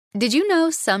Did you know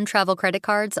some travel credit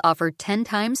cards offer 10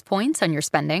 times points on your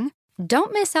spending?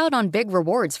 Don't miss out on big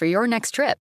rewards for your next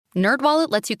trip.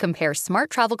 NerdWallet lets you compare smart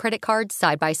travel credit cards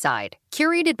side by side,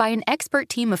 curated by an expert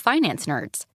team of finance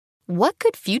nerds. What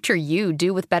could future you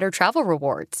do with better travel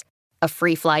rewards? A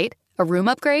free flight? A room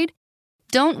upgrade?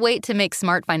 Don't wait to make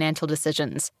smart financial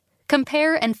decisions.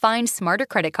 Compare and find smarter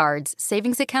credit cards,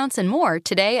 savings accounts, and more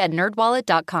today at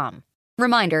nerdwallet.com.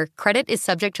 Reminder, credit is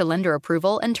subject to lender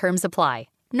approval and terms apply.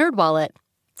 NerdWallet.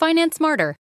 Finance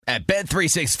smarter. At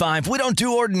Bet365, we don't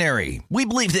do ordinary. We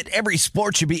believe that every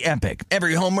sport should be epic.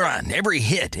 Every home run, every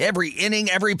hit, every inning,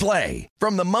 every play.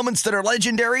 From the moments that are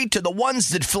legendary to the ones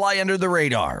that fly under the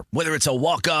radar. Whether it's a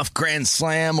walk-off grand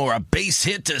slam or a base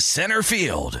hit to center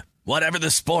field. Whatever the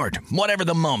sport, whatever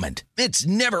the moment. It's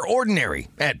never ordinary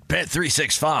at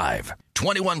Bet365.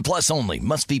 21 plus only.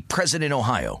 Must be present in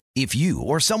Ohio. If you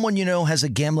or someone you know has a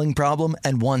gambling problem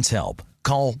and wants help,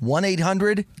 call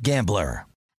 1-800-GAMBLER.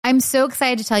 I'm so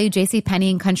excited to tell you JCPenney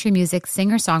and country music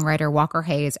singer-songwriter Walker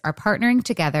Hayes are partnering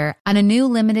together on a new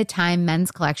limited-time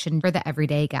men's collection for the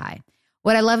everyday guy.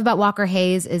 What I love about Walker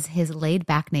Hayes is his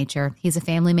laid-back nature. He's a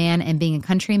family man, and being a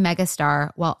country megastar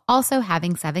while also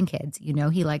having 7 kids, you know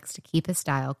he likes to keep his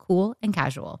style cool and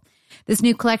casual. This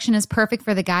new collection is perfect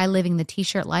for the guy living the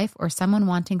t-shirt life or someone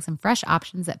wanting some fresh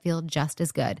options that feel just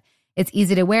as good. It's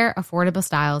easy to wear, affordable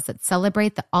styles that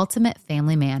celebrate the ultimate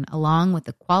family man, along with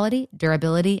the quality,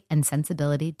 durability, and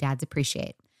sensibility dads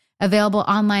appreciate. Available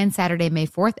online Saturday, May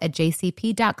 4th at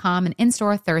jcp.com and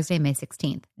in-store Thursday, May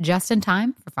 16th. Just in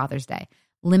time for Father's Day.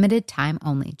 Limited time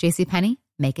only. JCPenney,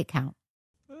 make it count.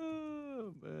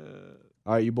 Oh, man.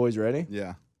 All right, you boys ready?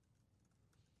 Yeah.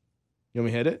 You want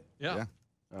me to hit it? Yeah.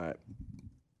 All right.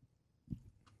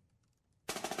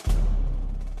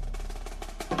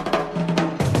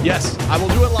 Yes, I will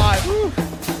do it live.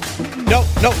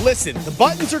 No, listen. The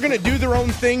buttons are going to do their own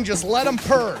thing. Just let them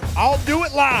purr. I'll do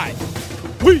it live.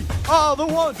 We are the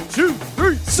 1, 2,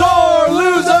 3 sore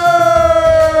losers.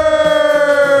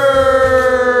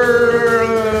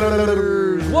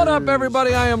 What up,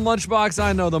 everybody? I am Lunchbox.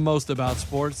 I know the most about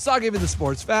sports. So I'll give you the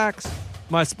sports facts,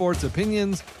 my sports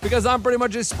opinions, because I'm pretty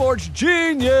much a sports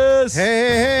genius.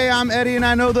 Hey, I'm Eddie, and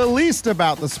I know the least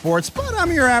about the sports, but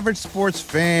I'm your average sports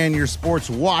fan, your sports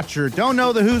watcher. Don't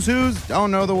know the who's,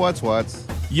 don't know the what's.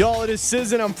 Y'all, it is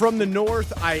Sizzin. I'm from the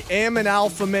north. I am an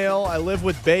alpha male. I live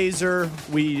with Baser.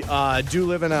 We do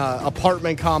live in an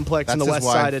apartment complex on the west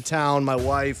side of town, my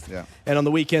wife. Yeah. And on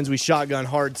the weekends, we shotgun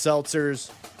hard seltzers.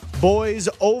 Boys,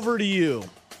 over to you.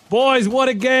 Boys, what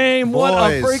a game. What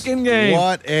a freaking game.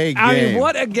 What a game. I mean,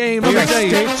 what a game. We Let are me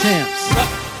tell you. state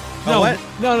champs. No.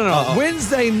 Uh-oh.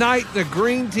 Wednesday night, the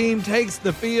green team takes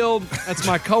the field. That's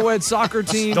my co-ed soccer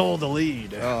team. Stole the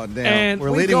lead. Oh, damn. And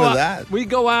We're leading with that. We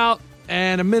go out,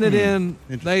 and a minute in,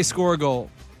 they score a goal.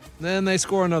 Then they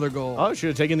score another goal. Oh, should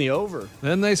have taken the over.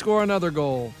 Then they score another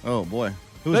goal. Oh, boy.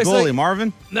 Who's They goalie, say-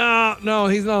 Marvin? No,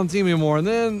 he's not on the team anymore. And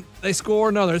then they score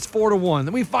another. It's 4-1.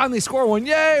 Then we finally score one.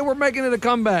 Yay, we're making it a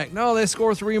comeback. No, they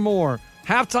score 3 more.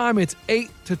 Halftime, it's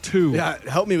 8-2. Yeah,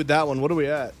 help me with that one. What are we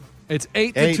at? It's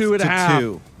 8-2 at half.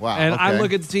 8-2. Wow, And I okay.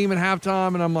 look at the team at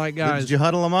halftime, and I'm like, guys. Did you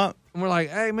huddle them up? And we're like,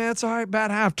 hey, man, it's all right.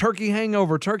 Bad half. Turkey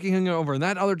hangover. And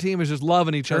that other team is just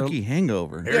loving each other. Turkey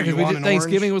hangover. Yeah, because we did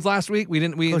Thanksgiving was last week.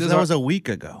 That was a week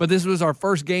ago. But this was our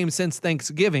first game since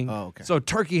Thanksgiving. Oh, okay. So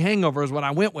turkey hangover is what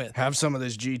I went with. Have some of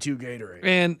this G2 Gatorade.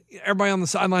 And everybody on the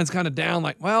sideline's kind of down,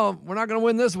 like, well, we're not going to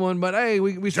win this one, but hey,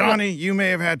 we Johnny, you may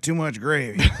have had too much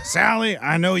gravy. Sally,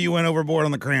 I know you went overboard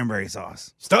on the cranberry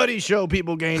sauce. Studies show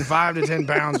people gain 5 to 10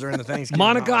 pounds during the Thanksgiving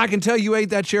Monica, I holiday. can tell you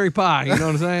ate that cherry pie. You know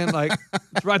what I'm saying? Like,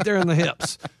 it's right there in the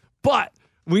hips. But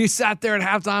we sat there at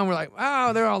halftime. We're like,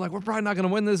 wow, they're all like, we're probably not going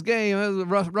to win this game. It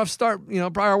was a rough start,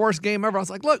 probably our worst game ever. I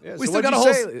was like, look, we still got a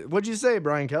whole. What'd you say,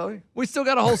 Brian Kelly? We still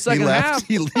got a whole second He left. half.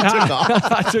 He took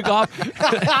off. I took off.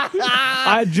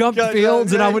 I jumped Got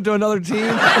fields and I another went to another team.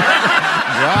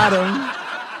 Got him.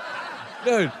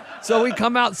 Dude, so we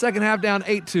come out second half down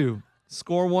 8-2.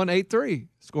 Score one 8-3.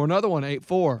 Score another one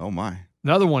 8-4. Oh, my.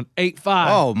 Another one 8-5.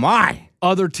 Oh, my.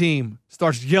 Other team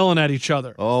starts yelling at each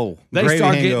other. Oh, They gravy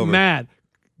start hangover. getting mad.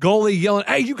 Goalie yelling,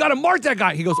 hey, you got to mark that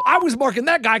guy. He goes, I was marking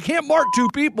that guy. I can't mark 2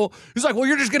 people. He's like, well,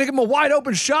 you're just going to give him a wide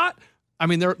open shot? I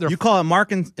mean, they're You call it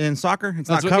mark in soccer? It's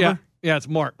not that's cover? what- yeah, it's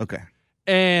mark. Okay.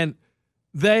 And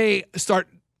they start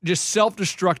just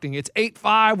self-destructing. It's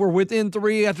 8-5. We're within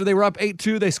 3 after they were up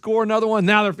 8-2. They score another one.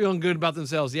 Now they're feeling good about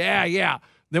themselves. Yeah.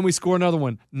 Then we score another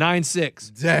one.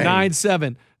 9-6. Dang.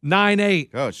 9-7.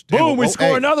 9-8. Coach. Boom, we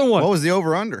score another one. What was the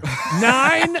over-under?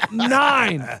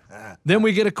 9-9. Then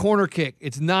we get a corner kick.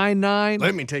 It's 9-9.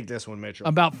 Let me take this one, Mitchell.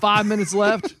 About 5 minutes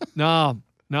left. No.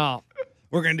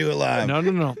 We're going to do it live.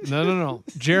 No.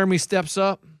 Jeremy steps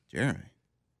up, Jeremy.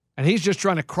 and he's just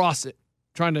trying to cross it,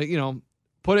 trying to,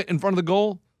 put it in front of the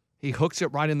goal. He hooks it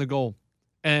right in the goal.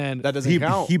 And That doesn't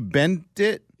count. He bent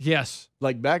it. yes,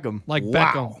 like Beckham. like Wow.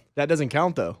 Beckham. That doesn't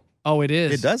count, though. Oh, it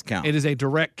is. It does count. It is a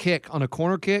direct kick on a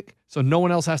corner kick, so no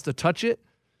one else has to touch it.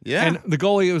 Yeah. And the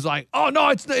goalie was like, "Oh no,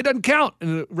 it doesn't count."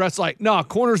 And the ref's like, "No,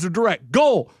 corners are direct.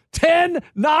 Goal.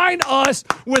 10-9 us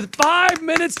with 5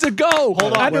 minutes to go."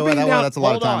 Hold on. After Wait, being down- that's a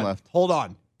lot of time left. Hold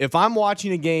on. If I'm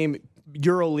watching a game,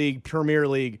 EuroLeague, Premier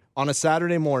League, on a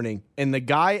Saturday morning, and the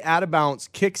guy out of bounds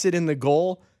kicks it in the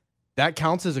goal, that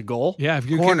counts as a goal? Yeah, if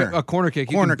you Corner. kick a corner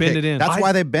kick, you Corner can bend kick. it in. That's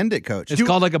why they bend it, coach. It's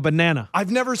called like a banana.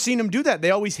 I've never seen him do that.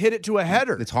 They always hit it to a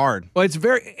header. It's hard. Well, it's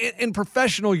very in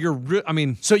professional.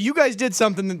 So you guys did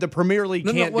something that the Premier League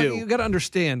can't do. You got to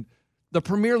understand, the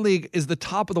Premier League is the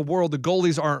top of the world. The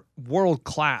goalies are world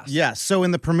class. Yeah. So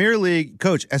in the Premier League,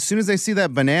 coach, as soon as they see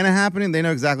that banana happening, they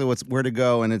know exactly where to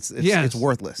go, and it's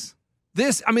worthless.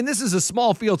 This is a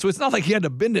small field, so it's not like he had to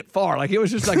bend it far. Like it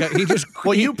was just like he just.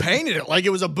 Well, you painted it like it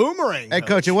was a boomerang. Hey,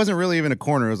 coach, it wasn't really even a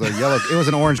corner. It was a yellow. It was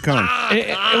an orange cone.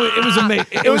 It was amazing.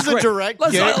 It was a great. direct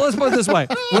Let's kick. put it this way: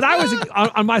 when I was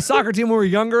on my soccer team when we were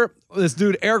younger, this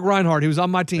dude Eric Reinhardt, he was on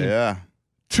my team. Yeah.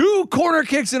 2 corner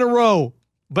kicks in a row,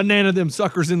 banana them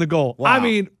suckers in the goal. Wow. I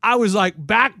mean, I was like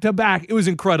back to back. It was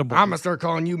incredible. I'm going to start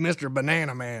calling you Mr.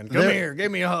 Banana Man. Come here.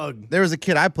 Give me a hug. There was a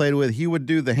kid I played with. He would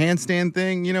do the handstand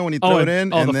thing, when you throw it in,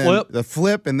 the then flip? the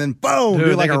flip, and then boom, Dude,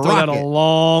 do like they a can throw that rocket. a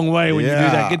long way when you do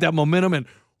that. Yeah. Get that momentum and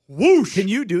whoosh. Can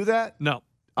you do that? No.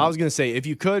 I was going to say, if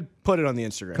you could, put it on the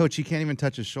Instagram. Coach, he can't even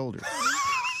touch his shoulder.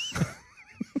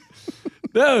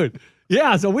 Dude.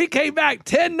 Yeah, so we came back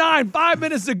 10-9, 5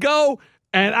 minutes to go,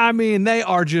 and I mean, they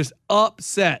are just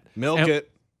upset. Milk And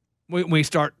it. We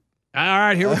start, all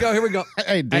right, here we go.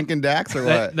 Hey, Dink and Dax or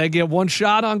They, what? they get one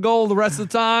shot on goal the rest of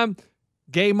the time.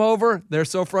 Game over. They're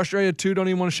so frustrated. 2 don't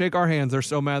even want to shake our hands. They're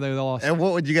so mad they lost. And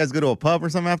what would you guys go to a pub or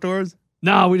something afterwards?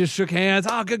 No, we just shook hands.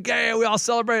 Oh, good game. We all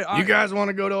celebrated. All You right. guys want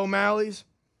to go to O'Malley's?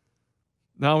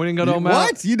 No, we didn't go to O'Malley.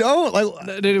 What? You don't? Like,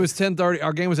 Dude, it was 10:30.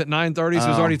 Our game was at 9:30, so it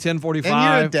was Oh. already 10:45. and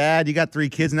you're a dad. You got 3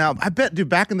 kids now. I bet, dude,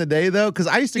 back in the day, though, because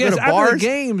I used to Yes, go to after bars. the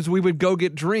games, we would go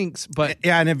get drinks, but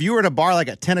Yeah, and if you were at a bar like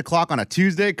at 10 o'clock on a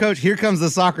Tuesday, coach, here comes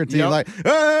the soccer team. Yep. Like, hey,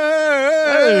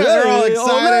 they're all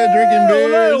excited, drinking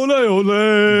beers. Ole,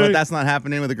 ole. But that's not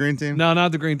happening with the green team? No,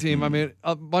 not the green team. I mean,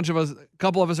 a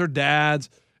couple of us are dads,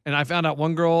 and I found out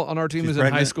one girl on our team She's is in high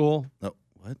pregnant? school. Oh,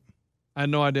 what? I had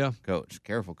no idea. Coach,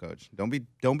 careful, coach. Don't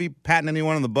be patting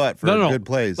anyone on the butt for No. good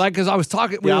plays. Like, because I was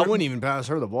talking. I wouldn't even pass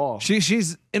her the ball.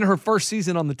 She's in her first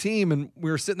season on the team, and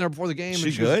we were sitting there before the game. she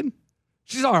and good?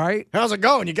 She's all right. How's it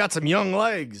going? You got some young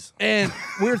legs. And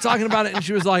we were talking about it, and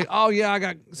she was like, "Oh yeah, I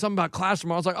got something about class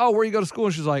tomorrow." I was like, "Oh, where you go to school?"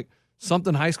 And she's like,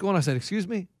 "Something high school." And I said, "Excuse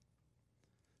me?"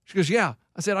 She goes, "Yeah."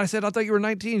 I said, "I thought you were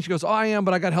 19." She goes, "Oh, I am,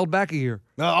 but I got held back a year."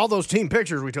 All those team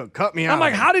pictures we took cut me out. I'm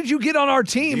like, "How did you get on our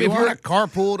team You if you're?" want to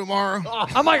carpool tomorrow?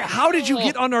 I'm like, "How did you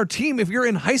get on our team if you're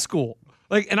in high school?"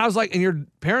 Like, and I was like, "And your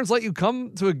parents let you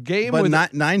come to a game But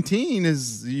with?" 19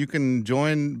 is you can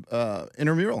join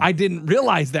intramural. I didn't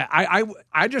realize that.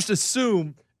 I just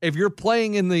assume if you're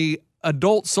playing in the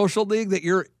adult social league that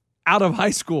you're out of high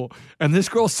school. And this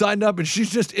girl signed up and she's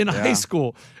just in high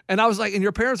school. And I was like, and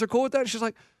your parents are cool with that? She's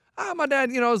like, my dad,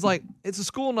 was like, it's a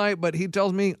school night, but he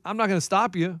tells me I'm not going to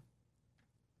stop you.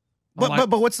 But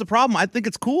what's the problem? I think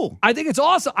it's cool. I think it's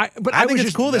awesome. I think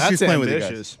it's cool that she's playing with you guys.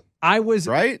 ambitious. I was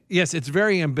Right? Yes, it's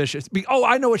very ambitious.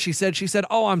 I know what she said. She said,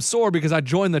 "Oh, I'm sore because I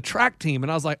joined the track team."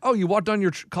 And I was like, "Oh, you walked on your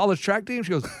college track team?"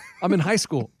 She goes, "I'm in high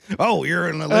school." Oh, you're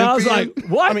an Olympian? And I was like,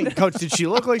 "What?" I mean, Coach, did she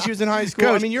look like she was in high school?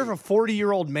 Coach- I mean, you're a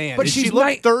 40-year-old man. But Did she she's look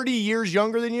right. 30 years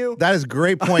younger than you? that is a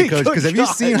great point, Coach, because have you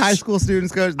seen Gosh. high school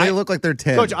students, Coach? They look like they're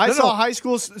 10. Coach, I No, saw no. high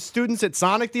school students at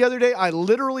Sonic the other day. I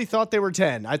literally thought they were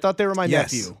 10. I thought they were my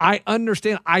Yes. nephew. I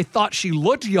understand. I thought she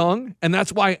looked young, and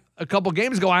that's why a couple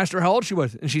games ago I asked her how old she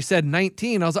was, and she said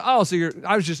 19. I was like, "Oh, so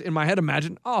I was just in my head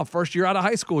imagine, first year out of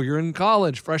high school, you're in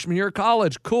college, freshman year of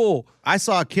college, cool." I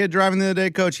saw a kid driving the other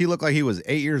day, Coach. He looked like he was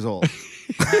 8 years old.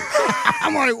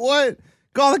 I'm like, what?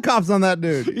 Call the cops on that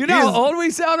dude. You know how old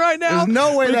we sound right now? There's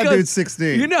no way that Because dude's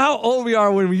 16. You know how old we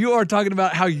are when you are talking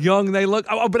about how young they look.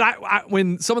 Oh, but I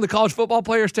when some of the college football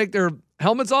players take their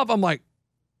helmets off, I'm like,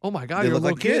 "Oh my God, They you're look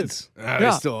little like kids. They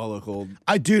Yeah. still all look old.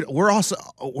 Dude, we're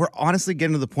honestly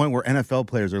getting to the point where NFL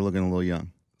players are looking a little young.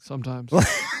 Sometimes.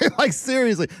 Like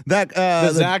seriously, that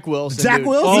Zach Wilson. Zach dude.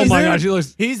 Wilson. Oh my dude. gosh, he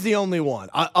looks. He's the only one.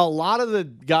 A lot of the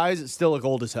guys still look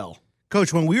old as hell.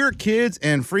 Coach, when we were kids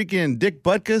and freaking Dick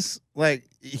Butkus, like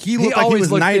he looked like he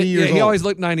was 90 years old. He always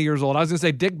looked 90 years old. I was going to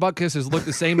say Dick Butkus has looked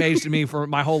the same age to me for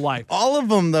my whole life. All of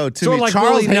them, though, to Sort me. of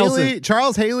like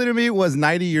Charles Haley to me was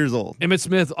 90 years old. Emmett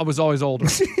Smith was always older.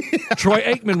 Troy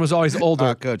Aikman was always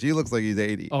older. Coach, he looks like he's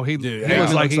 80. Oh, he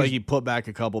looks like he put back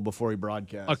a couple before he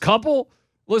broadcast. A couple?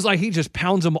 Looks like he just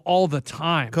pounds them all the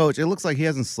time. Coach, it looks like he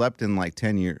hasn't slept in like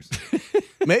 10 years.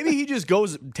 Maybe he just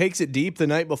takes it deep the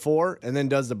night before and then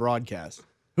does the broadcast.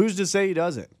 Who's to say he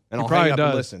doesn't? And I'll hang up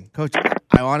and listen. Coach,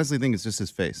 I honestly think it's just his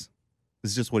face.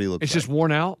 It's just what he looks like. It's just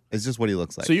worn out? It's just what he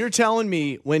looks like. So you're telling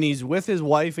me when he's with his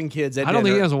wife and kids at dinner. I don't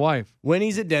think he has a wife. When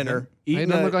he's at dinner, He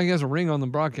doesn't look like he has a ring on the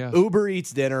broadcast. Uber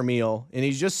Eats dinner meal, and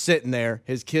he's just sitting there.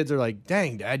 His kids are like,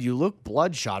 dang, Dad, you look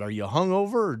bloodshot. Are you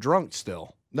hungover or drunk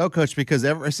still? No, Coach, because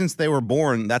ever since they were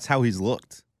born, that's how he's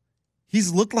looked.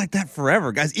 He's looked like that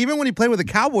forever, guys. Even when he played with the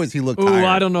Cowboys, he looked tired.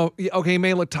 I don't know. Okay, he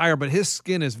may look tired, but his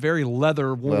skin is very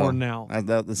leather worn now.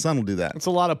 The sun will do that. It's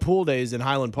a lot of pool days in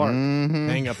Highland Park.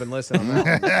 Hang up and listen on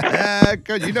that.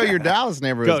 Coach, you know your Dallas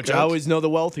neighborhood. Coach, I always know the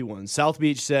wealthy ones. South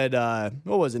Beach said,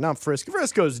 what was it? Not Frisco.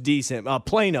 Frisco's decent.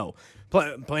 Plano.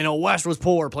 Plano West was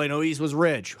poor. Plano East was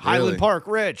rich. Highland Park,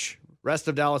 rich. Rest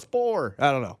of Dallas, poor.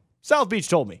 I don't know. South Beach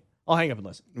told me. I'll hang up and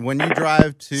listen. When you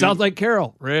drive to South Lake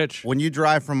Carroll, rich. When you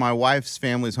drive from my wife's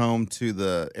family's home to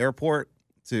the airport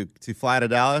to fly to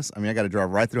Dallas, I mean, I got to drive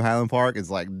right through Highland Park.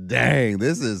 It's like, dang,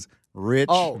 this is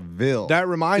Richville. That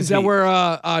reminds me. Is that where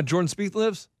Jordan Spieth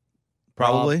lives?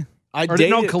 Probably.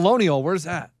 Colonial. Where's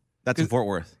that? That's in Fort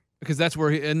Worth. Because that's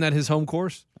where isn't that his home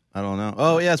course? I don't know.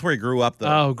 Oh, yeah, that's where he grew up,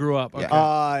 though. Oh, grew up. Okay.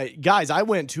 Yeah. Guys, I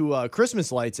went to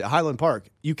Christmas lights at Highland Park.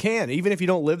 You can, even if you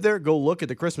don't live there, go look at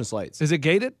the Christmas lights. Is it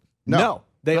gated? No.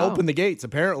 They open the gates,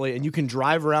 apparently, and you can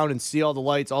drive around and see all the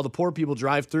lights. All the poor people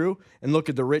drive through and look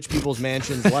at the rich people's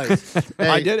mansions' lights. Hey,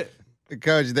 I did it.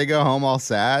 Coach, they go home all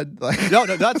sad? No,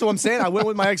 that's what I'm saying. I went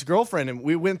with my ex-girlfriend, and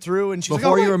we went through, and she's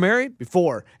Before like, you were married?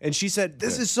 Before. And she said,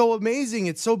 this is so amazing.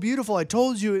 It's so beautiful. I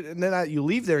told you. And then you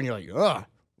leave there, and you're like, ugh,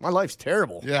 my life's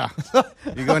terrible. Yeah.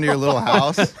 You go into your little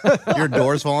house, your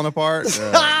door's falling apart.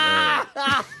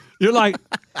 You're like,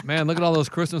 man, look at all those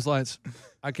Christmas lights.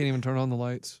 I can't even turn on the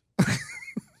lights.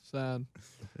 Sad.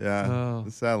 Yeah,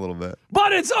 it's sad a little bit.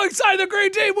 But it's so exciting. The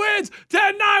green team wins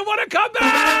 10-9. Want to come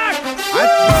back?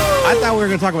 I thought we were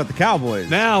going to talk about the Cowboys.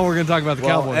 Now we're going to talk about the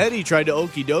Cowboys. Eddie tried to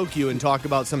okey doke you and talk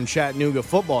about some Chattanooga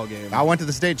football game. I went to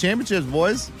the state championships,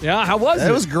 boys. Yeah, how was it?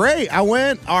 It was great. I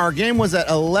went. Our game was at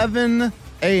 11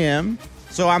 a.m.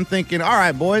 So I'm thinking, all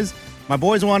right, boys. My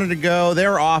boys wanted to go. They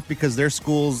were off because their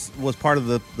schools was part of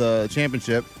the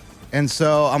championship. And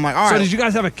so I'm like, all right. So did you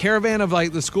guys have a caravan of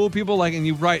like the school people, and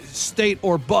you write state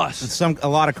or bus? A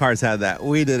lot of cars had that.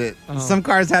 We did it. Some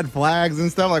cars had flags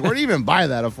and stuff. Like, where do you even buy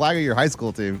that? A flag of your high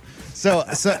school team? So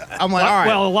I'm like, all right.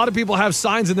 Well, a lot of people have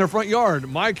signs in their front yard.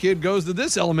 My kid goes to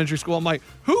this elementary school. I'm like,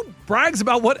 who brags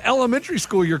about what elementary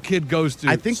school your kid goes to?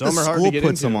 I think the school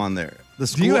puts them on there. The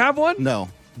school, do you have one? No.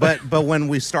 But when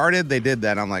we started, they did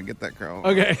that. I'm like, get that girl.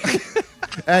 Okay.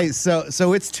 Hey,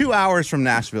 so it's 2 hours from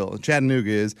Nashville, Chattanooga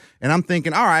is, and I'm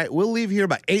thinking, all right, we'll leave here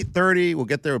about 8:30. We'll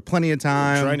get there with plenty of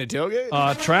time. Trying to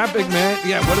tailgate? Traffic, man.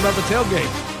 Yeah, what about the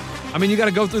tailgate? I mean, you got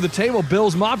to go through the table.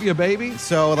 Bill's Mafia, baby.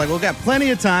 So, we'll got plenty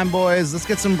of time, boys. Let's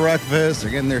get some breakfast.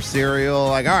 They're getting their cereal.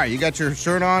 Like, all right, you got your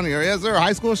shirt on? Yes, sir.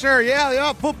 High school shirt.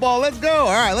 Yeah, football. Let's go. All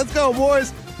right, let's go,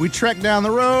 boys. We trek down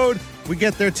the road. We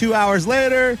get there 2 hours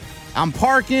later. I'm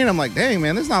parking. I'm like, dang,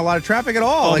 man, there's not a lot of traffic at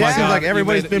all. It seems like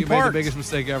everybody's been parked. You made the biggest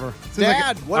mistake ever.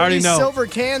 Dad, what are these silver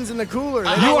cans in the cooler?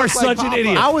 You are such an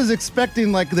idiot. I was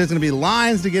expecting, there's going to be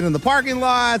lines to get in the parking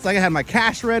lots. I had my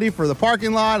cash ready for the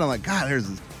parking lot. I'm like, God,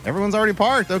 everyone's already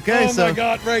parked. Okay, my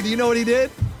God, Ray, do you know what he did?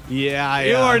 Yeah,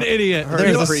 you are an idiot.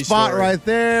 There's a spot right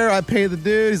there. I pay the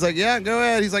dude. He's like, yeah, go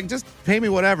ahead. He's like, just pay me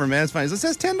whatever, man. It's fine. It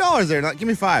says $10 there. Like, give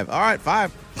me $5. All right,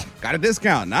 $5. Got a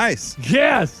discount. Nice.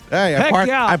 Yes. Hey,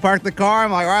 I parked the car.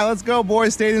 I'm like, all right, let's go,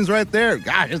 boys. Stadium's right there.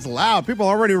 God, it's loud. People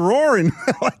are already roaring.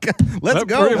 Let's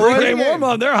go, boys. Game warm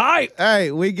up. They're hype.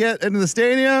 Hey, we get into the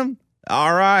stadium.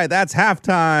 All right, that's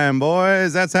halftime,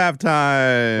 boys. That's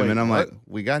halftime. And I'm like,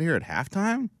 we got here at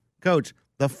halftime? Coach,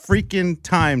 the freaking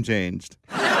time changed.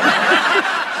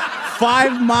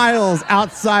 5 miles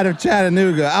outside of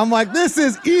Chattanooga. I'm like, this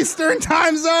is Eastern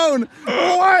time zone.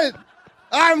 What?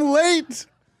 I'm late.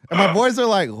 And my boys are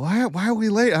like, why are we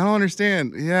late? I don't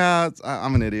understand. Yeah,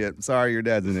 I'm an idiot. Sorry, your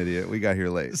dad's an idiot. We got here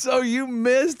late. So you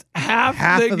missed half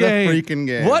of game. The freaking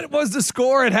game. What was the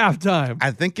score at halftime?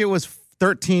 I think it was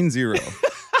 13-0.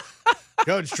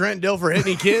 Coach Trent Dilfer hit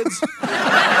any kids?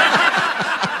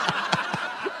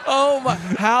 Oh, my.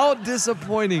 How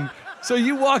disappointing. So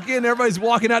you walk in, everybody's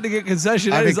walking out to get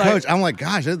concession. Coach, I'm like,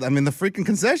 gosh, the freaking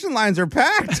concession lines are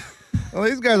packed. Well,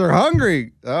 these guys are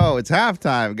hungry. Oh, it's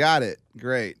halftime. Got it.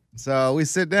 Great. So we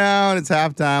sit down. It's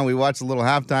halftime. We watch a little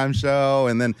halftime show.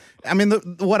 And then, I mean,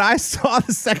 what I saw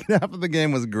the second half of the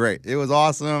game was great. It was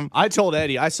awesome. I told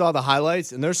Eddie, I saw the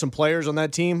highlights, and there's some players on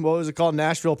that team. What was it called?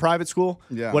 Nashville Private School?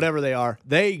 Yeah. Whatever they are.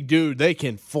 They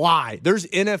can fly. There's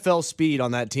NFL speed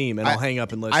on that team, and I'll hang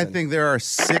up and listen. I think there are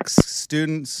 6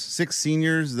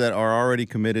 seniors that are already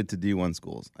committed to D1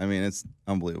 schools. I mean, it's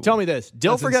unbelievable. Tell me this.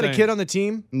 Dilfer got a kid on the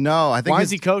team? No. I think Why is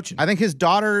he coaching? I think his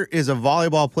daughter is a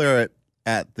volleyball player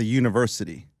at the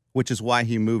university, which is why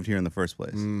he moved here in the first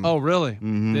place. Oh, really?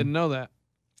 Didn't know that.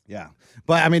 Yeah.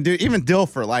 But, I mean, dude, even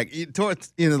Dilfer, like,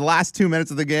 towards in the last 2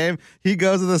 minutes of the game, he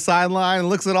goes to the sideline and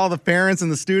looks at all the parents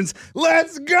and the students.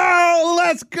 Let's go!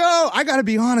 Let's go! I got to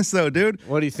be honest, though, dude.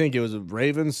 What do you think? It was a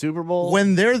Ravens Super Bowl?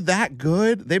 When they're that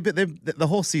good, the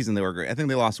whole season they were great. I think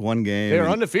they lost one game. They were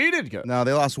undefeated. No,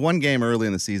 they lost one game early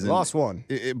in the season. Lost one.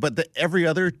 But every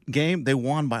other game, they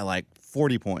won by like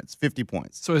 40 points, 50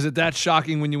 points. So is it that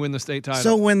shocking when you win the state title?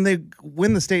 So when they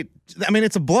win the state, I mean,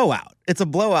 it's a blowout. It's a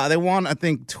blowout. They won, I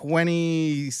think,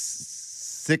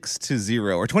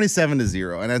 26-0 or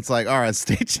 27-0. And it's like, all right,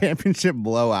 state championship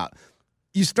blowout.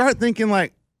 You start thinking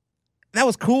like, that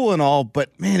was cool and all,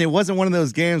 but man, it wasn't one of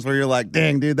those games where you're like,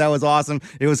 dang, dude, that was awesome.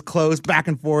 It was close, back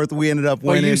and forth. We ended up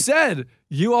winning. Well,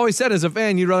 you always said as a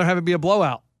fan, you'd rather have it be a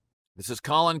blowout. This is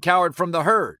Colin Cowherd from The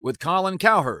Herd with Colin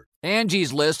Cowherd.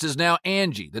 Angie's List is now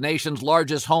Angie, the nation's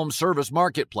largest home service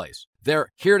marketplace. They're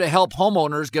here to help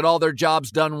homeowners get all their jobs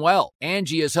done well.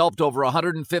 Angie has helped over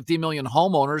 150 million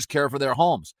homeowners care for their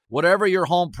homes. Whatever your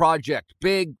home project,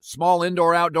 big, small,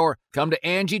 indoor, outdoor, come to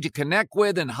Angie to connect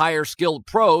with and hire skilled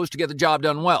pros to get the job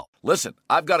done well. Listen,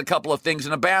 I've got a couple of things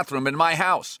in a bathroom in my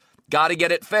house. Got to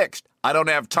get it fixed. I don't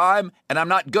have time, and I'm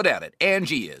not good at it.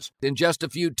 Angie is. In just a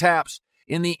few taps,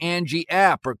 in the Angie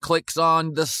app or clicks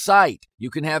on the site, you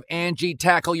can have Angie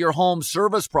tackle your home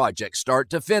service project start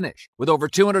to finish. With over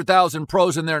 200,000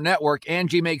 pros in their network,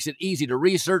 Angie makes it easy to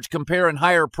research, compare, and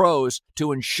hire pros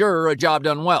to ensure a job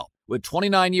done well. With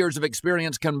 29 years of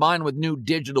experience combined with new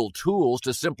digital tools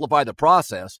to simplify the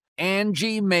process,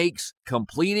 Angie makes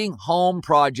completing home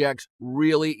projects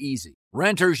really easy.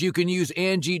 Renters, you can use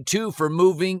Angie too for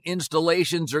moving,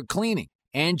 installations, or cleaning.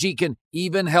 Angie can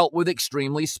even help with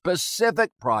extremely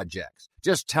specific projects.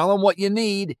 Just tell them what you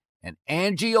need, and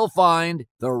Angie will find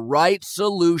the right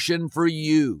solution for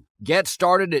you. Get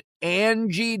started at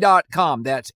Angie.com.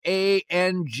 That's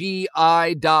ANGI.com,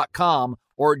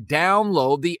 or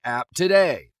download the app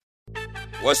today.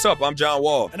 What's up? I'm John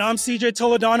Wall. And I'm CJ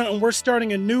Toledano, and we're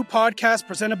starting a new podcast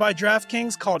presented by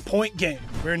DraftKings called Point Game.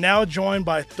 We're now joined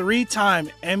by 3-time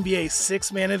NBA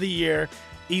Sixth Man of the Year,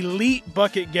 elite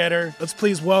bucket getter. Let's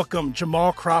please welcome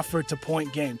Jamal Crawford to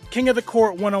Point Game. King of the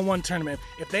Court one-on-one tournament.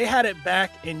 If they had it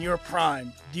back in your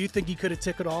prime, do you think you could have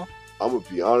took it all? I'm going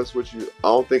to be honest with you. I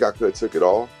don't think I could have took it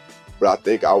all, but I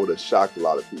think I would have shocked a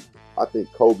lot of people. I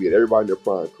think Kobe and everybody in their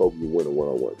prime, Kobe would win a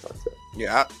one-on-one contest.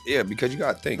 Yeah, because you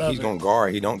got to think, he's going to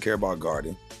guard. He don't care about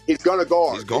guarding. He's going to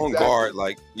guard. He's going to guard.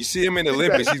 Like, you see him in the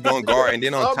Olympics, he's going to guard. And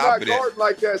then on top of that.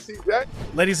 Like that, see that?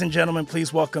 Ladies and gentlemen,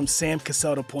 please welcome Sam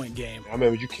Cassell to Point Game. I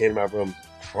remember you came in my room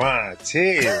crying,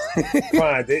 tears,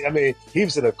 crying. I mean, he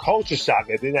was in a culture shock.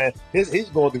 And then he's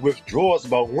going through withdrawals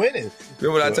about winning.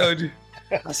 Remember what I told you?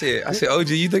 I said,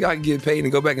 OG, you think I can get paid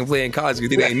and go back and play in college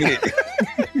because it ain't it?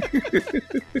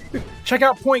 Check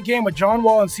out Point Game with John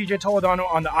Wall and CJ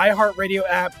Toledano on the iHeartRadio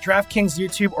app, DraftKings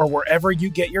YouTube, or wherever you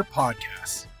get your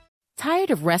podcasts.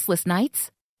 Tired of restless nights?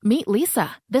 Meet Leesa,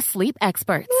 the sleep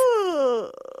experts.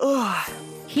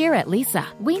 Here at Leesa,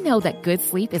 we know that good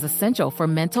sleep is essential for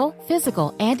mental,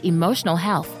 physical, and emotional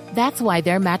health. That's why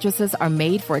their mattresses are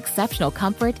made for exceptional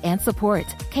comfort and support,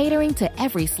 catering to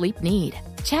every sleep need.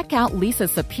 Check out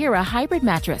Leesa's Sapira Hybrid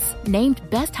Mattress, named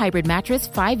Best Hybrid Mattress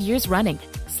 5 years running.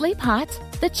 Sleep hot?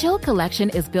 The Chill Collection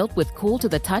is built with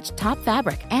cool-to-the-touch top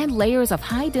fabric and layers of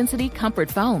high-density comfort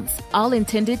foams, all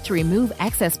intended to remove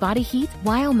excess body heat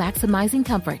while maximizing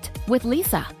comfort. With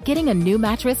Leesa, getting a new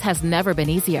mattress has never been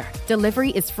easier. Delivery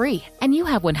is free, and you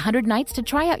have 100 nights to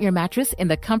try out your mattress in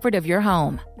the comfort of your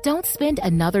home. Don't spend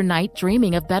another night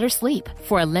dreaming of better sleep.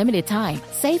 For a limited time,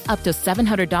 save up to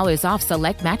 $700 off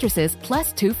select mattresses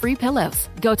plus 2 free pillows.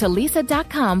 Go to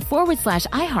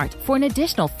leesa.com/iHeart for an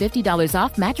additional $50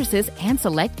 off mattresses and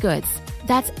select goods.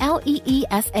 That's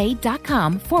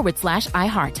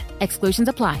LEESA.com/iHeart. Exclusions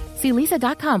apply. See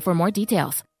leesa.com for more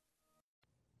details.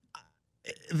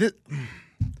 You've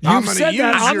said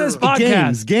that on this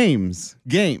podcast.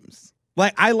 Games.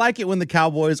 Like, I like it when the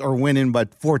Cowboys are winning by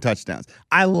 4 touchdowns.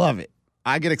 I love it.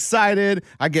 I get excited.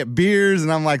 I get beers,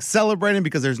 and I'm like celebrating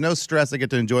because there's no stress. I get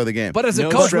to enjoy the game. But as a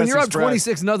coach, when you're up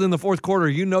 26-0 in the fourth quarter,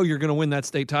 you know you're going to win that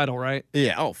state title, right?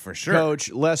 Yeah, oh, for sure.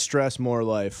 Coach, less stress, more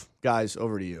life. Guys,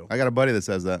 over to you. I got a buddy that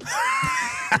says that.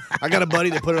 I got a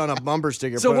buddy that put it on a bumper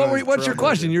sticker. So what's your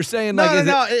question? You're saying like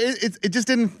it just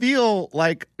didn't feel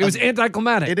like it was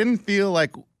anticlimactic. It didn't feel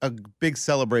like a big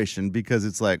celebration because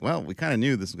it's like, well, we kind of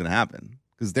knew this was going to happen.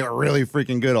 Because they were really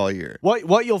freaking good all year.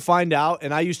 What you'll find out,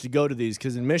 and I used to go to these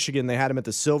because in Michigan they had them at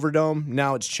the Silverdome.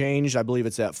 Now it's changed. I believe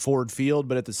it's at Ford Field.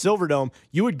 But at the Silverdome,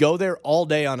 you would go there all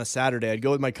day on a Saturday. I'd go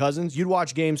with my cousins. You'd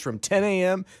watch games from 10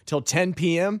 a.m. till 10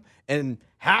 p.m. And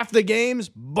half the games,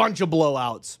 bunch of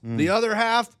blowouts. The other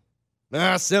half,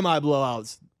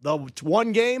 semi-blowouts. The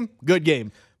one game, good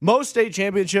game. Most state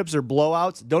championships are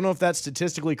blowouts. Don't know if that's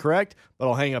statistically correct, but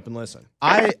I'll hang up and listen.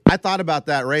 I thought about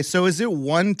that, Ray. So is it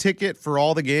one ticket for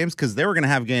all the games? Because they were going to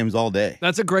have games all day.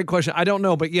 That's a great question. I don't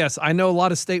know, but yes, I know a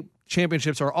lot of state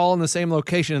championships are all in the same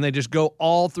location, and they just go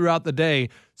all throughout the day.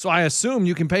 So I assume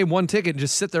you can pay one ticket and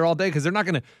just sit there all day because they're not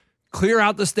going to clear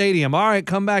out the stadium. All right,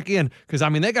 come back in. Because, I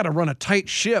mean, they got to run a tight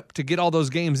ship to get all those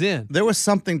games in. There was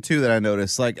something, too, that I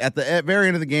noticed. Like, at the very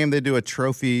end of the game, they do a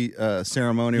trophy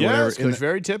ceremony or whatever. It's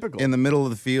very typical. In the middle of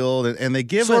the field, and they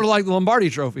give sort of like the Lombardi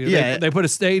Trophy. Yeah. They put a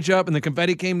stage up, and the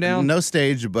confetti came down. No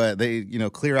stage, but they,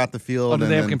 clear out the field. Oh, do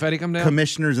they have confetti come down?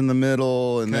 Commissioners in the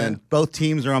middle, and then both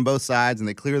teams are on both sides, and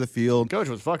they clear the field. Coach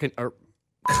was fucking...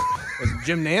 Was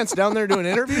Jim Nance down there doing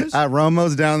interviews?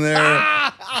 Romo's down there.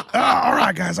 All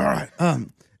right, guys, all right.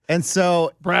 And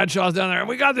so Bradshaw's down there.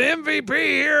 We got the MVP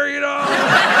here,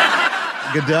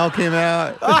 Goodell came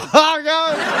out. Oh,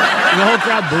 God. The whole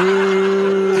crowd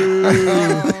booed.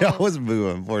 They always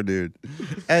booing, poor dude.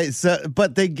 Hey,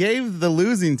 but they gave the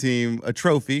losing team a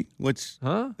trophy, which,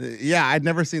 I'd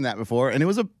never seen that before. And it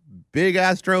was a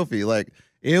big-ass trophy. Like,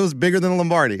 it was bigger than a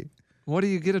Lombardi. What do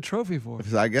you get a trophy for?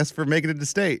 I guess for making it to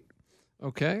state.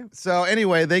 Okay. So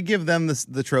anyway, they give them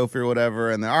the trophy or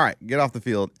whatever, and then, all right, get off the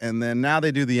field. And then now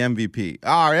they do the MVP.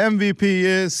 Our MVP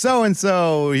is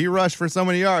so-and-so. He rushed for so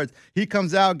many yards. He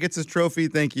comes out, gets his trophy.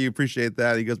 Thank you. Appreciate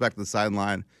that. He goes back to the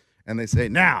sideline, and they say,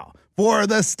 now, for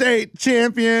the state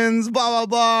champions, blah, blah,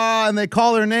 blah. And they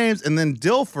call their names, and then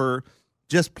Dilfer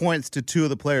just points to two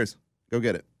of the players. Go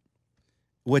get it.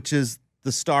 Which is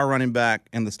the star running back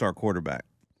and the star quarterback.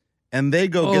 And they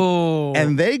go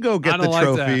get the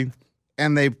trophy. Like,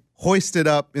 and they hoist it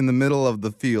up in the middle of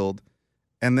the field,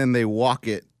 and then they walk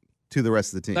it to the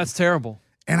rest of the team. That's terrible.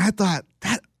 And I thought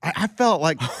I felt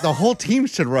like the whole team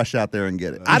should rush out there and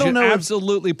get it. I don't know.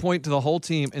 Absolutely point to the whole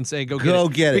team and say, go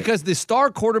get it. Because the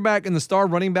star quarterback and the star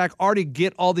running back already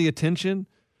get all the attention.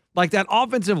 Like that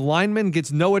offensive lineman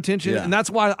gets no attention. Yeah. And that's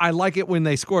why I like it when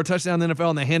they score a touchdown in the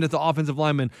NFL and they hand it to the offensive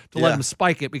lineman to let him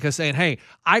spike it, because saying, hey,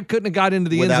 I couldn't have got into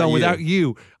the end zone without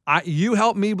you. You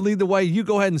helped me lead the way. You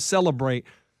go ahead and celebrate.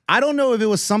 I don't know if it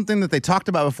was something that they talked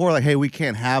about before, like, hey, we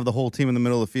can't have the whole team in the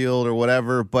middle of the field or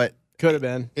whatever, but could have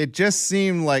been. It just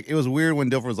seemed like it was weird when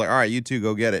Dilfer was like, all right, you two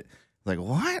go get it. Like,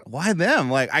 what? Why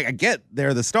them? Like, I get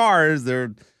they're the stars.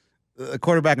 They're a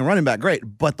quarterback and running back, great,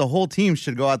 but the whole team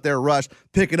should go out there, rush,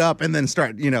 pick it up, and then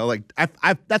start.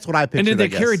 That's what I pictured. And did they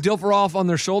carry Dilfer off on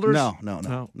their shoulders? No.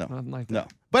 Nothing like that. No.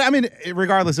 But I mean,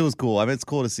 regardless, it was cool. I mean, it's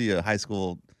cool to see a high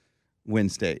school win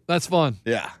state. That's fun.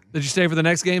 Yeah. Did you stay for the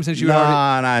next game since you? No,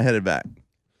 I headed back.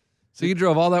 So you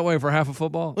drove all that way for half of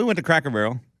football? We went to Cracker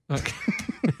Barrel. Okay.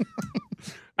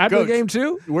 After the game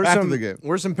too? After the game.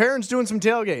 Were some parents doing some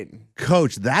tailgating?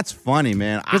 Coach, that's funny,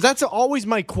 man. Because that's always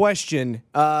my question.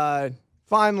 Fine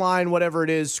line, whatever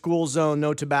it is, school zone,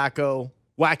 no tobacco,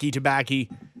 wacky tobacco,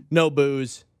 no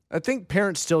booze. I think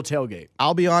parents still tailgate.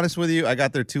 I'll be honest with you. I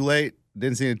got there too late.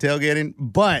 Didn't see any tailgating,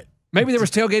 but... Maybe there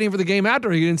was tailgating for the game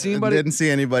after. You didn't see anybody? Didn't see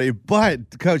anybody.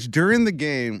 But, Coach, during the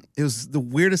game, it was the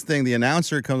weirdest thing. The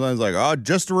announcer comes on and is like, oh,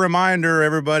 just a reminder,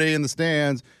 everybody in the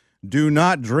stands, do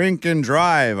not drink and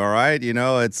drive, all right?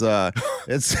 It's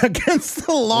against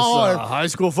the law. It's a high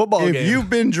school football game. If you've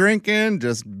been drinking,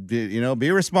 just,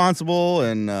 be responsible.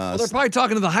 And well, they're probably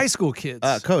talking to the high school kids.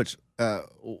 Coach,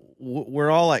 we're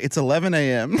all like, it's 11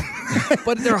 a.m.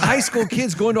 But they're high school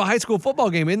kids going to a high school football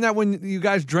game. Isn't that when you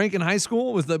guys drank in high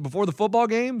school? Was that before the football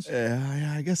games?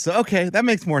 Yeah, I guess so. Okay, that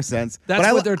makes more sense.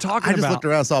 That's what they're talking about. I just looked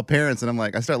around, saw parents, and I'm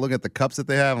like, I started looking at the cups that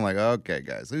they have. I'm like, okay,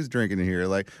 guys, who's drinking in here?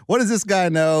 Like, what does this guy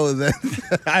know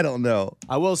that I don't know?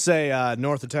 I will say,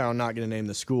 north of town, not going to name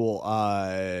the school,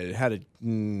 had a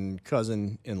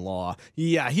cousin-in-law.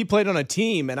 Yeah, he played on a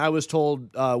team, and I was told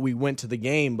we went to the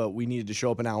game, but we needed to show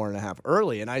up an hour and a half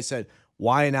early. And I said,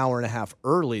 why an hour and a half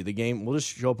early? The game, we'll just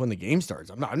show up when the game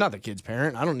starts. I'm not the kid's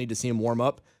parent. I don't need to see him warm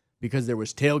up. because there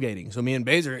was tailgating. So me and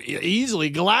Baser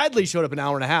gladly showed up an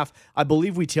hour and a half. I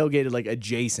believe we tailgated like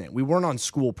adjacent. We weren't on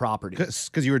school property.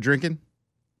 Because you were drinking?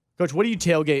 Coach, what do you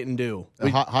tailgate and do?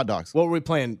 Hot dogs. What were we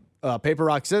playing? Paper,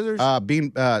 rock, scissors?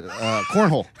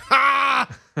 Cornhole.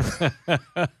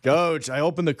 Coach, I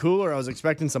opened the cooler. I was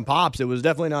expecting some pops. It was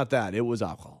definitely not that. It was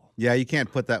alcohol. Yeah, you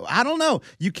can't put that. I don't know.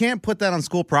 You can't put that on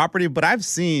school property, but I've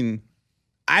seen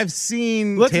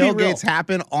tailgates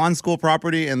happen on school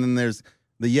property, and then there's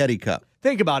the Yeti cup.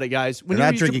 Think about it, guys. When you're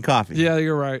not drinking coffee. Yeah,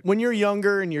 you're right. When you're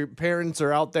younger and your parents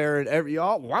are out there, and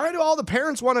why do all the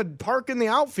parents want to park in the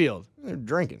outfield? They're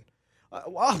drinking.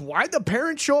 Why'd the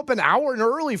parents show up an hour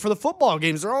early for the football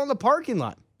games? They're all in the parking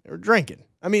lot. They're drinking.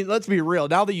 I mean, let's be real.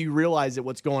 Now that you realize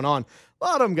what's going on, a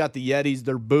lot of them got the Yetis.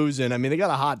 They're boozing. I mean, they got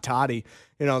a hot toddy.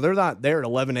 You know, they're not there at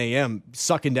 11 a.m.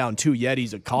 sucking down 2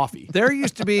 Yetis of coffee. There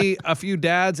used to be a few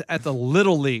dads at the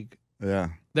Little League that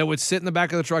would sit in the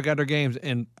back of the truck after games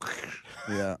and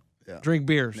drink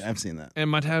beers. I've seen that. And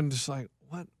my dad was just like,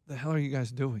 what the hell are you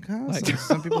guys doing? Like,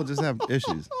 some people just have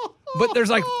issues. But there's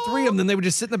like 3 of them. They would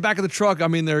just sit in the back of the truck. I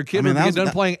mean, their kid would get done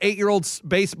playing 8-year-old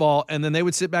baseball, and then they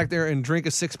would sit back there and drink a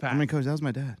 6-pack. I mean, Coach, that was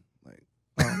my dad.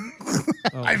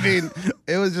 I mean,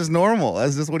 it was just normal.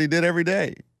 That's just what he did every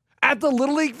day. At the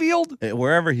Little League field?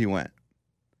 Wherever he went.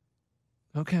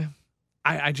 Okay.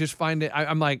 I just find it,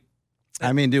 I'm like.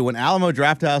 I mean, dude, when Alamo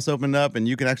Drafthouse opened up and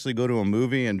you could actually go to a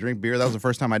movie and drink beer, that was the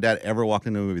first time my dad ever walked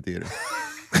into a movie theater.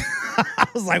 I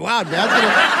was like, wow,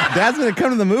 Dad's gonna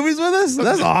come to the movies with us?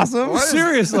 That's awesome.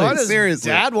 Seriously.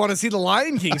 Dad want to see The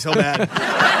Lion King so bad.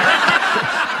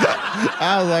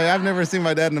 I was like, I've never seen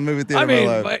my dad in a movie theater in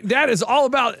my life. My dad is all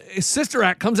about his Sister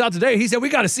Act comes out today. He said, we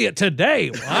got to see it today.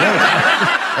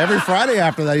 Every Friday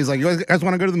after that, he's like, you guys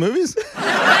want to go to the movies?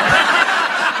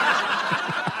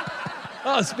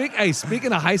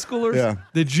 Speaking of high schoolers,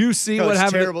 did you see what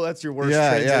happened? Terrible. That's your worst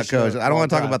transition. Yeah, Coach. I don't want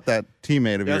to talk about that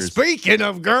teammate of yours. Speaking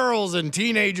of girls and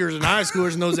teenagers and high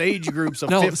schoolers and those age groups of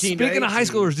 15 to 18. Speaking of high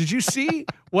schoolers, did you see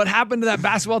what happened to that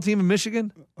basketball team in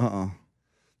Michigan?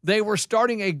 They were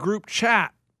starting a group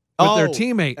chat with their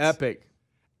teammates. Epic.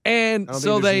 And I don't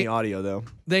think there's any audio though.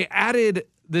 They added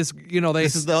this,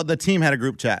 this is the team had a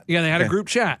group chat. Yeah, they had a group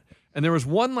chat. And there was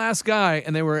one last guy,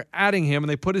 and they were adding him, and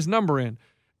they put his number in.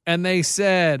 And they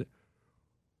said,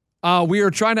 we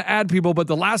are trying to add people, but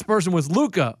the last person was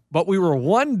Luca, but we were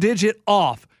 1 digit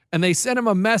off. And they sent him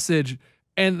a message,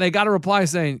 and they got a reply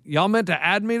saying, y'all meant to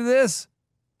add me to this?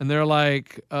 And they're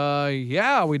like,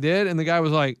 yeah, we did. And the guy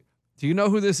was like, do you know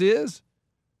who this is?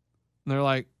 And they're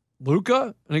like,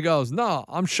 Luca? And he goes, no,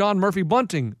 I'm Sean Murphy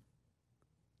Bunting,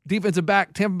 defensive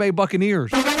back, Tampa Bay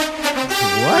Buccaneers. What?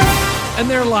 And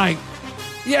they're like,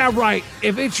 yeah, right.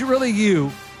 If it's really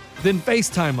you, then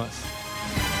FaceTime us.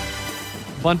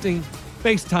 Bunting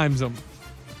FaceTimes him.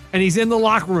 And he's in the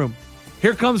locker room.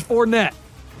 Here comes Fournette.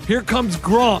 Here comes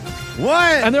Gronk.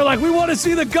 What? And they're like, we want to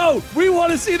see the GOAT. We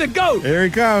want to see the GOAT. Here he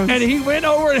comes. And he went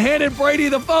over and handed Brady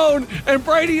the phone. And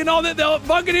Brady and all that, the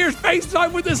Buccaneers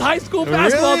FaceTime with this high school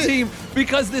basketball team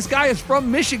because this guy is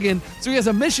from Michigan. So he has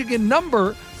a Michigan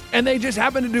number. And they just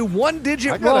happened to do 1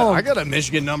 digit wrong. I got a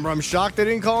Michigan number. I'm shocked they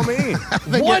didn't call me.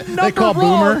 They call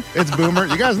Boomer. It's Boomer.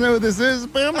 You guys know who this is?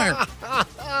 Boomer.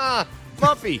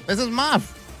 Muffy. This is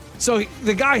Muff. So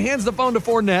the guy hands the phone to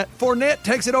Fournette. Fournette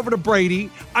takes it over to Brady.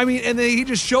 I mean, and then he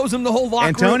just shows him the whole locker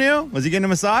room. Antonio? Was he getting a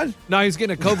massage? No, he's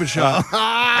getting a COVID shot.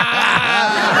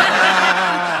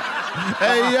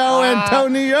 Hey, yo,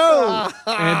 Antonio.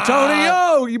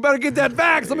 Antonio, you better get that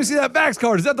Vax. Let me see that Vax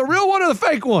card. Is that the real one or the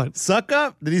fake one? Suck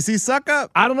Up? Did he see Suck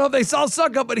Up? I don't know if they saw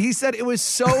Suck Up, but he said it was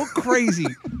so crazy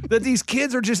that these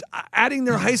kids are just adding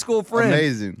their high school friends.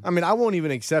 Amazing. I mean, I won't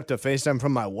even accept a FaceTime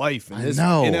from my wife. And this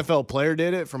NFL player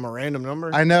did it from a random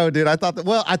number. I know, dude. I thought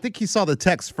that, I think he saw the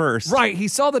text first. Right. He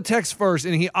saw the text first,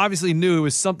 and he obviously knew it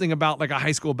was something about like a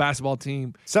high school basketball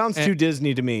team. Sounds too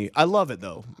Disney to me. I love it,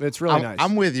 though. It's really nice.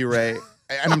 I'm with you, Ray.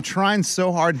 And I'm trying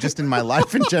so hard just in my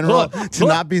life in general to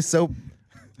not be so.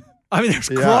 I mean, there's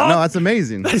Gronk. No, that's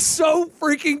amazing. That's so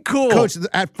freaking cool. Coach,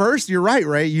 at first, you're right,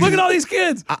 Ray. Look at all these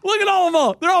kids. Look at all of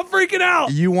them. They're all freaking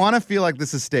out. You want to feel like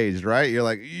this is staged, right? You're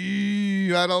like,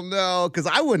 I don't know. Because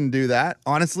I wouldn't do that,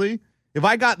 honestly. If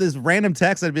I got this random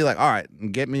text, I'd be like, all right,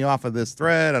 get me off of this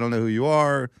thread. I don't know who you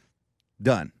are.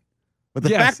 Done. But the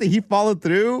fact that he followed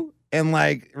through and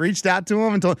like reached out to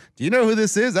him and told, do you know who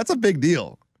this is? That's a big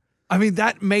deal. I mean,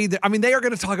 they are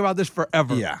going to talk about this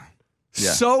forever. Yeah.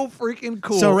 So freaking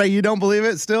cool. So, Ray, you don't believe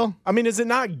it still? I mean, is it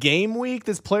not game week?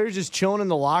 This player's just chilling in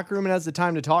the locker room and has the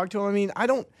time to talk to him. I mean, I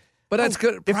don't. But that's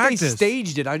good If practice. they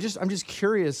staged it, I'm just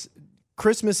curious.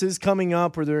 Christmas is coming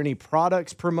up. Were there any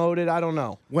products promoted? I don't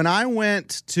know. When I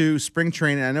went to spring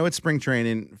training, I know it's spring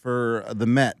training for the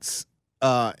Mets,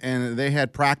 and they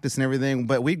had practice and everything,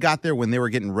 but we got there when they were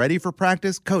getting ready for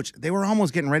practice. Coach, they were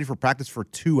almost getting ready for practice for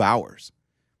 2 hours.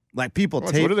 Like people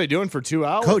What are they doing for 2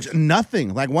 hours? Coach,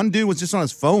 nothing. Like one dude was just on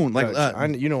his phone. Like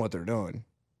Coach, you know what they're doing.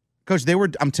 Coach,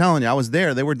 I'm telling you, I was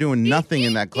there. They were doing nothing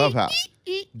in that clubhouse.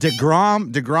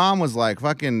 DeGrom was like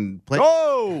fucking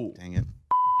Oh! Dang it.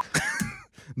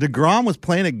 DeGrom was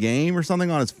playing a game or something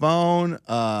on his phone.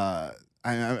 Syndergaard,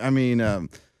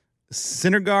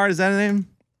 is that his name?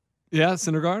 Yeah,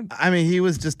 Syndergaard. I mean, he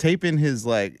was just taping his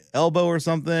like elbow or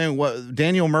something. What?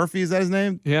 Daniel Murphy, is that his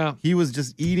name? Yeah. He was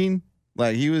just eating.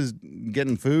 Like he was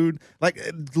getting food. Like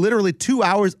literally 2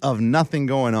 hours of nothing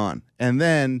going on. And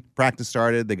then practice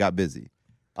started. They got busy.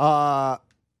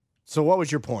 So what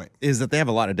was your point? Is that they have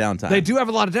a lot of downtime. They do have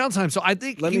a lot of downtime. So I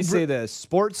think Let me say this.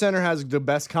 SportsCenter has the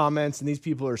best comments, and these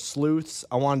people are sleuths.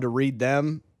 I wanted to read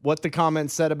them. What the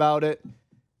comments said about it.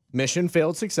 Mission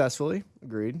failed successfully.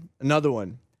 Agreed. Another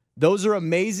one. Those are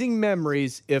amazing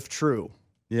memories if true.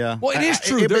 Yeah. Well, it is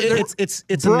true.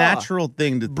 It's a natural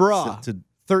thing to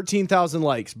 13,000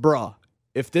 likes. Bruh.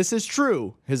 If this is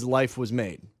true, his life was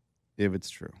made. If it's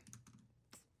true.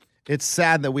 It's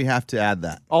sad that we have to add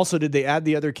that. Also, did they add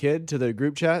the other kid to the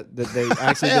group chat that they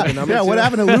actually did the number Yeah, to? what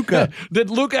happened to Luca? Did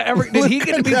he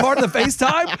get to be part of the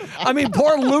FaceTime? I mean,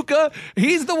 poor Luca.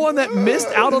 He's the one that missed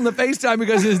out on the FaceTime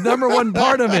because his number one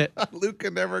part of it. Luca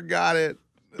never got it.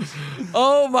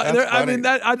 Oh my! I funny. mean,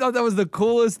 I thought that was the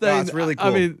coolest thing. No, it's really cool.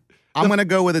 I mean, I'm going to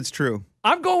go with it's true.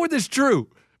 I'm going with it's true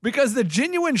because the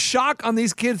genuine shock on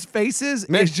these kids' faces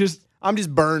is just. I'm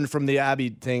just burned from the Abby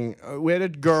thing. We had a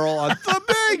girl on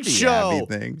the big show. Abby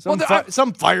thing. Some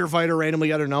firefighter randomly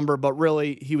got her number, but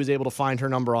really he was able to find her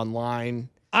number online.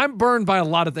 I'm burned by a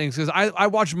lot of things because I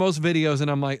watch most videos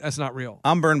and I'm like, that's not real.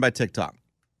 I'm burned by TikTok.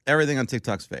 Everything on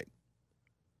TikTok's fake.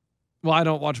 Well, I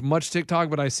don't watch much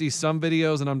TikTok, but I see some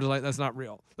videos and I'm just like, that's not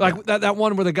real. Like that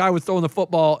one where the guy was throwing the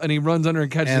football and he runs under and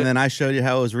catches it. And then I showed you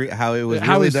how it was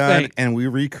really done, fake. and we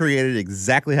recreated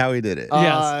exactly how he did it.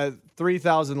 Yes.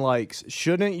 3,000 likes.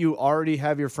 Shouldn't you already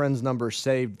have your friend's number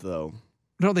saved, though?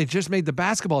 No, they just made the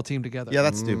basketball team together. Yeah,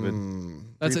 that's stupid.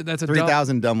 That's a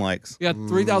 3,000 dumb likes. Yeah,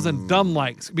 3,000 dumb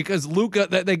likes because Luca,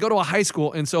 they go to a high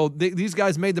school, and so these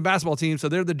guys made the basketball team, so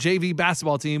they're the JV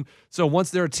basketball team. So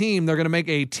once they're a team, they're going to make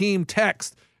a team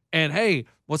text, and hey,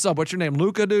 what's up? What's your name?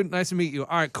 Luca, dude? Nice to meet you.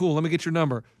 All right, cool. Let me get your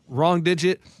number. Wrong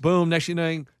digit. Boom. Next you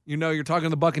know, you're talking to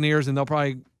the Buccaneers, and they'll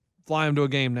probably fly him to a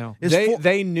game now.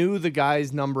 They knew the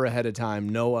guy's number ahead of time.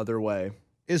 No other way.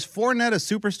 Is Fournette a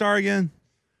superstar again?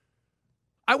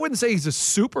 I wouldn't say he's a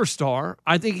superstar.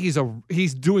 I think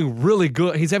he's doing really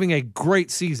good. He's having a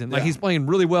great season. Like he's playing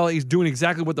really well. He's doing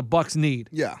exactly what the Bucs need.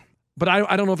 Yeah. But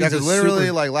I don't know if he's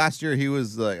literally like last year he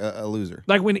was like a loser.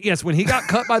 Like when he got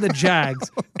cut by the Jags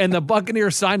and the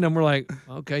Buccaneers signed him, we're like,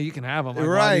 okay, you can have him. Like,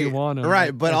 why do you want him?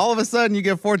 Right. But all of a sudden you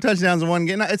get 4 touchdowns in one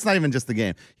game. It's not even just the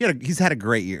game. He's had a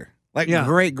great year. Great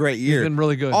year. He's been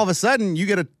really good. All of a sudden you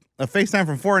get a FaceTime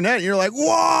from Fournette and you're like,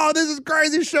 whoa, this is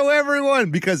crazy. Show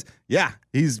everyone. Because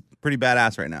he's pretty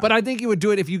badass right now. But I think you would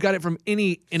do it if you got it from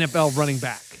any NFL running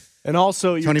back. And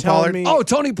also, you're Tony telling Pollard? me... Oh,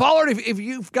 Tony Pollard, if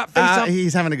you've got FaceTime.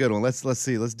 He's having a good one. Let's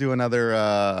see. Let's do another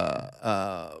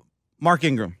Mark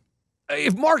Ingram.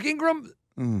 If Mark Ingram...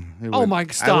 stop.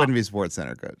 I wouldn't be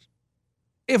SportsCenter, coach.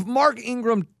 If Mark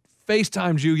Ingram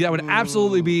FaceTimes you, that would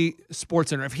absolutely be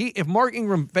SportsCenter. If Mark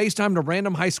Ingram FaceTimed a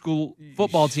random high school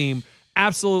football team,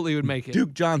 absolutely would make it.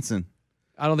 Duke Johnson.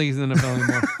 I don't think he's in the NFL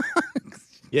anymore.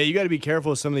 Yeah, you got to be careful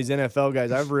with some of these NFL guys.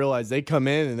 I've realized they come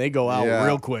in and they go out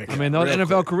real quick. I mean, the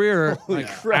NFL career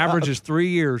averages 3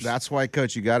 years. That's why,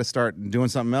 coach, you got to start doing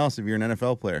something else if you're an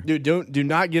NFL player. Dude, do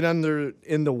not get in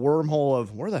the wormhole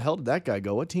of where the hell did that guy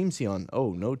go? What team's he on?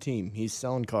 Oh, no team. He's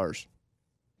selling cars.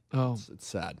 Oh, it's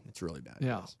sad. It's really bad.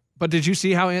 Yeah. But did you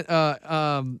see how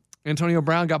Antonio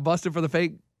Brown got busted for the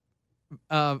fake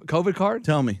COVID card?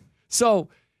 Tell me. So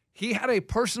he had a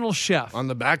personal chef. On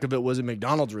the back of it was a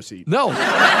McDonald's receipt. No. He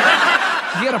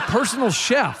had a personal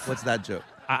chef. What's that joke?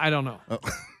 I don't know. Oh.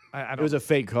 I don't. It was a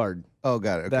fake card. Oh,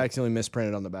 got it. Okay. They accidentally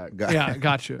misprinted on the back.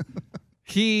 Got you.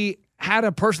 He had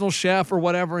a personal chef or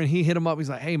whatever, and he hit him up. He's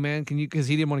like, hey, man, can you, because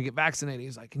he didn't want to get vaccinated.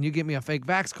 He's like, can you get me a fake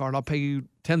vax card? I'll pay you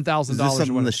 $10,000. Is this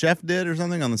something the chef did or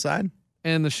something on the side?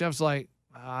 And the chef's like,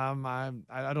 I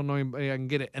don't know anybody I can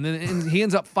get it. And then he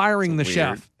ends up firing the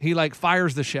chef. He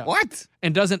fires the chef. What?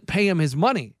 And doesn't pay him his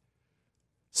money.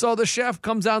 So the chef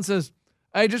comes out and says,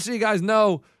 hey, just so you guys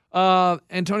know,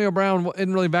 Antonio Brown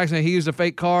isn't really vaccinated. He used a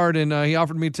fake card and he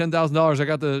offered me $10,000. I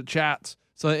got the chats.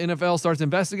 So the NFL starts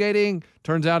investigating.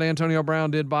 Turns out Antonio Brown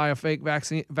did buy a fake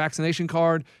vaccination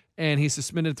card, and he's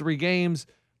suspended 3 games,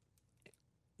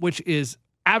 which is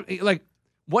like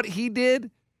what he did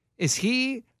is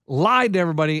he lied to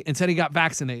everybody and said he got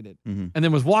vaccinated, and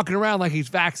then was walking around like he's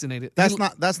vaccinated. That's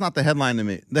not the headline to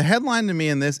me. The headline to me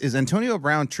in this is Antonio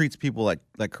Brown treats people like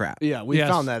crap. Yeah, we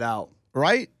found that out.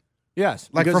 Right? Yes.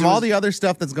 Like from all the other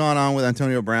stuff that's gone on with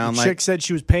Antonio Brown. The chick said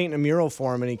she was painting a mural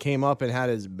for him, and he came up and had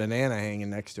his banana hanging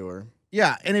next to her.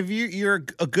 Yeah, and if you're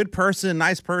a good person,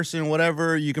 nice person,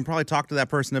 whatever, you can probably talk to that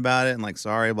person about it and like,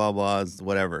 sorry, blah, blah,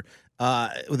 whatever.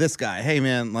 With this guy, hey,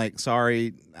 man, like,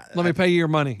 sorry. Let me pay you your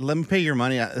money. Let me pay your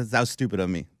money. That was stupid of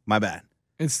me. My bad.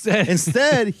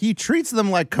 Instead, he treats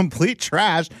them like complete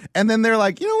trash, and then they're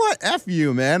like, you know what? F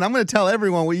you, man. I'm going to tell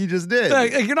everyone what you just did.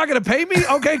 You're not going to pay me?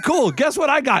 Okay, cool. Guess what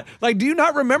I got? Like, do you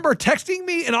not remember texting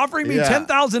me and offering me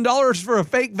 $10,000 for a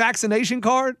fake vaccination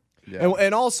card? Yeah.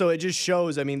 And also, it just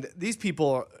shows, I mean, these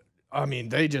people,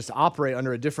 they just operate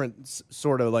under a different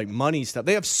sort of like money stuff.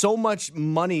 They have so much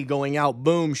money going out.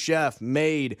 Boom, chef,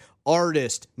 maid,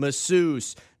 artist,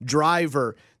 masseuse,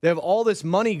 driver. They have all this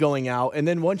money going out. And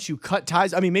then once you cut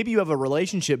ties, maybe you have a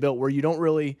relationship built where you don't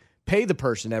really pay the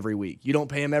person every week. You don't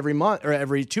pay them every month or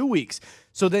every 2 weeks.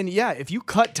 So then, if you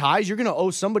cut ties, you're going to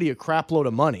owe somebody a crap load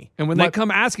of money. And when they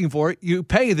come asking for it, you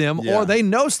pay them or they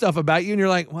know stuff about you and you're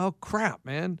like, well, crap,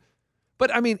 man. But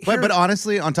but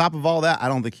honestly, on top of all that, I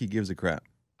don't think he gives a crap.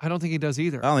 I don't think he does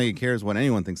either. I don't think he cares what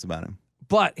anyone thinks about him.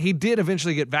 But he did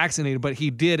eventually get vaccinated, but he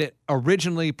did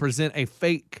originally present a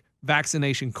fake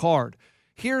vaccination card.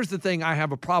 Here's the thing I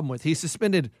have a problem with. He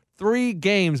suspended 3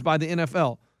 games by the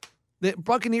NFL. The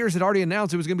Buccaneers had already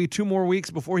announced it was going to be 2 more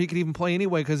weeks before he could even play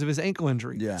anyway because of his ankle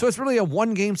injury. Yeah. So it's really a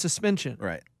 1-game suspension.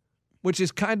 Right. Which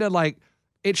is kind of like,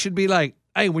 it should be like,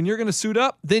 hey, when you're going to suit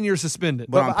up, then you're suspended.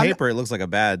 But on paper, it looks like a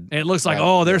bad... It looks like,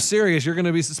 they're serious. You're going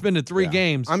to be suspended 3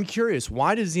 games. I'm curious,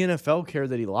 why does the NFL care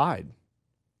that he lied?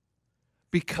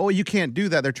 Because you can't do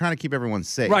that. They're trying to keep everyone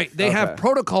safe. Right. They have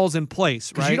protocols in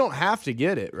place, right? Because you don't have to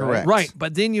get it, right? Correct. Right.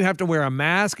 But then you have to wear a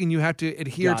mask and you have to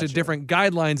adhere to different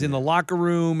guidelines in the locker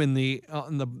room, in the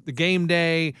game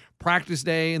day, practice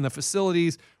day, in the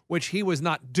facilities, which he was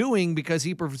not doing because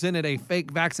he presented a fake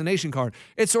vaccination card.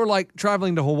 It's sort of like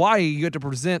traveling to Hawaii. You have to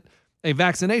present a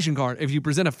vaccination card. If you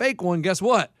present a fake one, guess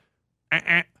what?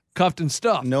 Cuffed and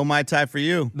stuffed. No Mai Tai for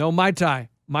you. No Mai Tai.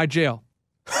 My jail.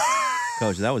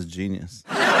 Coach, that was genius.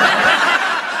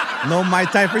 No Mai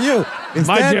Tai for you. Instead,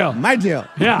 my jail. My jail.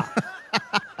 Yeah.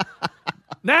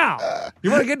 Now, you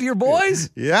want to get to your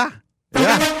boys? Yeah. We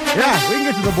can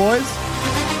get to the boys.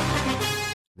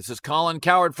 This is Colin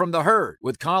Cowherd from The Herd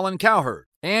with Colin Cowherd.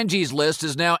 Angie's List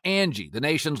is now Angie, the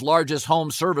nation's largest home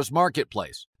service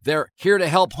marketplace. They're here to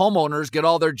help homeowners get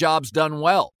all their jobs done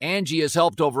well. Angie has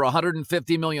helped over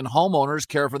 150 million homeowners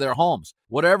care for their homes.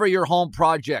 Whatever your home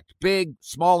project, big,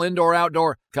 small, indoor,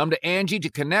 outdoor, come to Angie to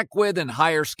connect with and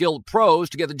hire skilled pros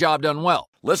to get the job done well.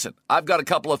 Listen, I've got a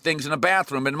couple of things in a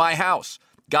bathroom in my house.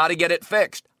 Got to get it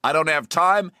fixed. I don't have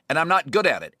time, and I'm not good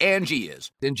at it. Angie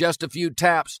is. In just a few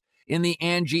taps, in the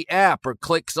Angie app or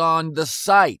clicks on the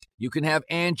site, you can have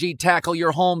Angie tackle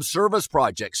your home service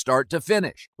project start to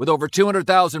finish. With over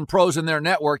 200,000 pros in their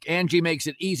network, Angie makes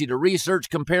it easy to research,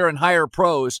 compare, and hire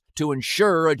pros to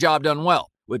ensure a job done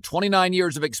well. With 29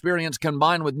 years of experience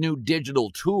combined with new digital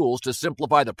tools to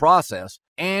simplify the process,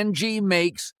 Angie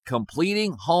makes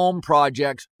completing home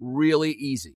projects really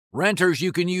easy. Renters,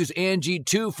 you can use Angie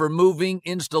too for moving,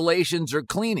 installations, or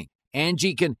cleaning.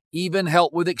 Angie can even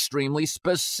help with extremely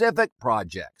specific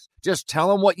projects. Just tell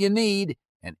them what you need,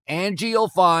 and Angie will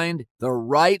find the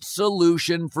right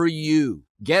solution for you.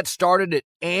 Get started at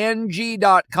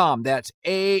Angie.com. That's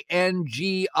ANGI.com,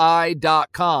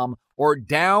 or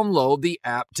download the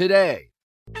app today.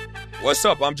 What's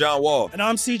up? I'm John Wall. And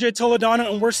I'm CJ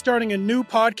Toledano, and we're starting a new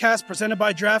podcast presented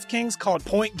by DraftKings called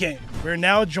Point Game. We're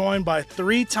now joined by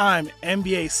 3-time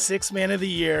NBA Sixth Man of the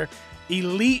Year,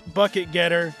 elite bucket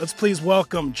getter. Let's please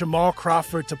welcome Jamal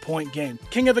Crawford to Point Game.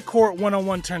 King of the Court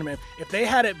one-on-one tournament. If they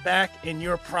had it back in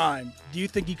your prime, do you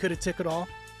think you could have took it all?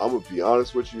 I'm going to be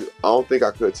honest with you. I don't think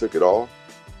I could have took it all,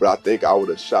 but I think I would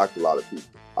have shocked a lot of people.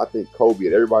 I think Kobe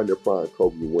and everybody in their prime,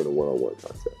 Kobe would win a one-on-one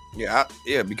contest. Yeah,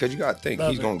 because you got to think,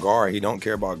 he's going to guard. He don't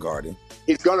care about guarding.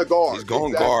 He's going to guard. He's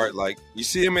going to guard. Like, you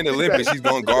see him in the Olympics, he's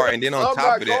going to guard. And then on top of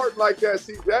that. I'm not guarding like that,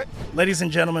 CJ. Ladies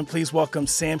and gentlemen, please welcome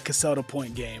Sam Cassell to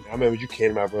Point Game. I remember you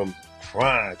came to my room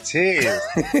crying, tears,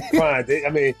 crying. I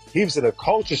mean, he was in a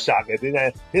culture shock. And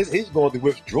then he's going through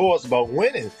withdrawals about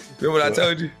winning. Remember what I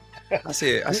told you? I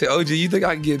said, OG, you think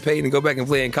I can get paid and go back and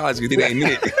play in college because it ain't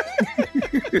it?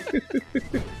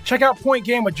 Check out Point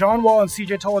Game with John Wall and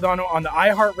CJ Toledano on the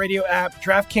iHeartRadio app,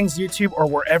 DraftKings YouTube, or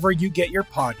wherever you get your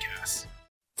podcasts.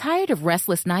 Tired of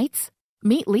restless nights?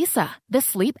 Meet Lisa, the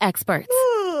sleep experts.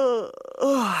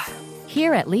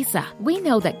 Here at Lisa, we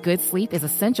know that good sleep is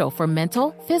essential for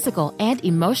mental, physical, and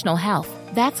emotional health.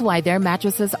 That's why their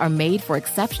mattresses are made for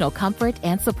exceptional comfort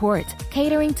and support,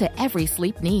 catering to every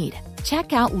sleep need.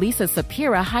 Check out Lisa's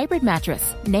Sapira Hybrid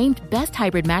Mattress, named Best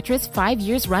Hybrid Mattress 5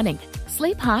 years running.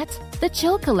 Sleep hot? The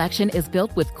Chill Collection is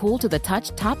built with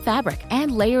cool-to-the-touch top fabric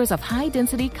and layers of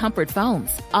high-density comfort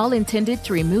foams, all intended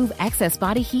to remove excess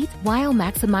body heat while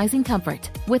maximizing comfort.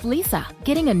 With Lisa,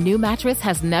 getting a new mattress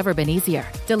has never been easier.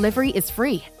 Delivery is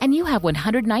free, and you have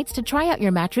 100 nights to try out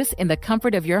your mattress in the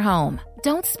comfort of your home.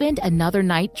 Don't spend another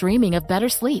night dreaming of better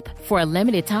sleep. For a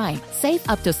limited time, save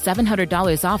up to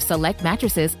 $700 off select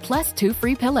mattresses plus 2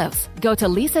 free pillows. Go to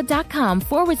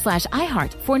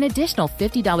lisa.com/iHeart for an additional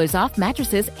 $50 off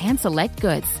mattresses and select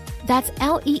goods. That's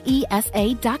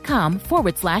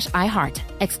LEESA.com/iHeart.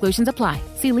 Exclusions apply.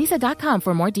 See lisa.com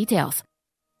for more details.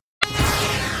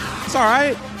 It's all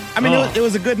right. I mean, it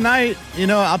was a good night. You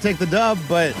know, I'll take the dub,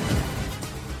 but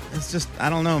it's just, I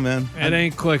don't know, man. It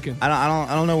ain't clicking. I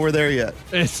don't know we're there yet.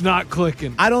 It's not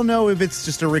clicking. I don't know if it's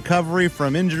just a recovery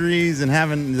from injuries and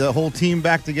having the whole team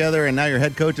back together, and now your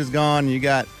head coach is gone. And you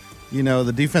got, you know,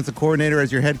 the defensive coordinator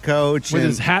as your head coach. With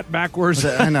his hat backwards.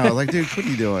 I know. Like, dude, what are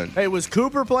you doing? Hey, was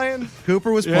Cooper playing?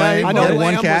 Cooper was playing. I know Had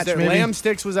Lamb one catch, was there. maybe. Lamb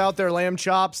Sticks was out there, Lamb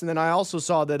Chops, and then I also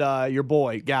saw that your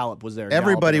boy, Gallup, was there.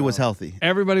 Everybody was healthy.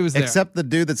 Everybody was there. Except the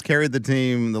dude that's carried the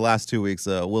team the last 2 weeks,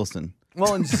 Wilson.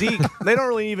 Well, and Zeke, they don't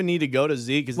really even need to go to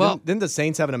Zeke because didn't the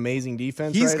Saints have an amazing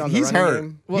defense? He's on the running hurt.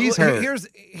 Game? Well, He's hurt.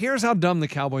 Here's how dumb the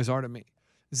Cowboys are to me.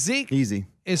 Zeke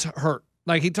is hurt.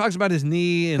 Like, he talks about his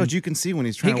knee. And Coach, you can see when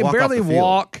he's trying to walk He can off barely the field.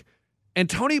 walk. And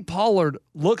Tony Pollard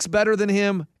looks better than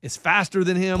him, is faster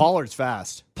than him. Pollard's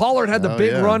fast. Pollard had the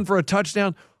big yeah. run for a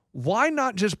touchdown. Why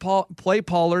not just play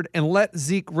Pollard and let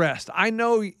Zeke rest? I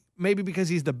know maybe because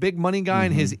he's the big money guy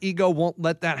and his ego won't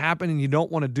let that happen and you don't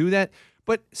want to do that.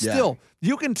 But still,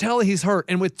 you can tell he's hurt.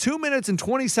 And with 2 minutes and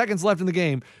 20 seconds left in the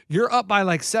game, you're up by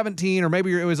like 17 or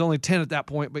maybe it was only 10 at that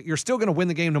point, but you're still going to win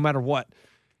the game no matter what.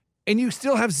 And you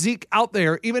still have Zeke out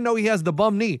there, even though he has the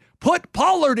bum knee. Put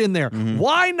Pollard in there.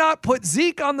 Why not put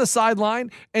Zeke on the sideline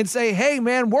and say, hey,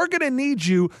 man, we're going to need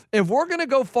you. If we're going to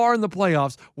go far in the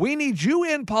playoffs, we need you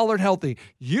and Pollard healthy.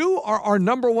 You are our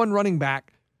number one running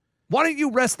back. Why don't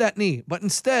you rest that knee? But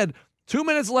instead, 2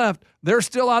 minutes left, they're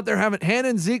still out there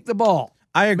handing Zeke the ball.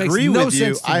 I agree Makes no with you.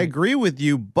 sense to I me. agree with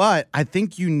you, but I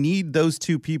think you need those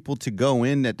two people to go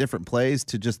in at different plays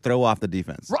to just throw off the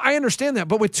defense. I understand that,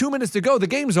 but with 2 minutes to go, the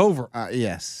game's over.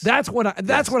 Yes. That's what I'm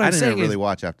I saying. didn't really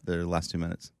watch after the last 2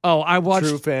 minutes. Oh, I watched.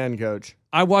 True fan, Coach.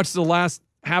 I watched the last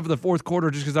half of the fourth quarter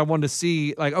just because I wanted to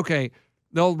see, like, okay,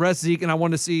 they'll rest Zeke, and I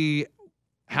wanted to see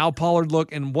how Pollard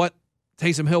looked and what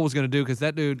Taysom Hill was going to do because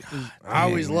that dude. I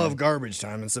always love garbage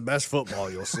time. It's the best football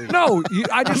you'll see. No,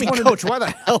 I just wanted. Coach, why the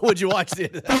hell would you watch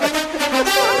it?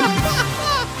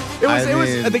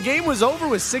 The game was over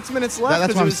with 6 minutes left.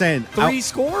 That's what I'm saying. Three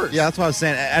scores. Yeah, that's what I was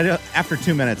saying. After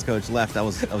 2 minutes, Coach left. I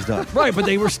was done. Right, but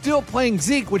they were still playing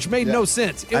Zeke, which made no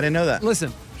sense. I didn't know that.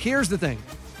 Listen, here's the thing: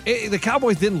 the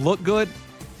Cowboys didn't look good.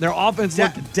 Their offense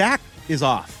looked. Dak is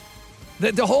off.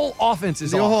 The whole offense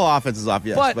is The off. whole offense is off,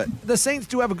 yes. But the Saints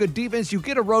do have a good defense. You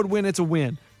get a road win, it's a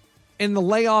win. And the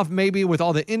layoff, maybe with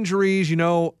all the injuries,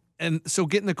 and so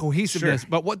getting the cohesiveness.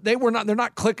 Sure. But they're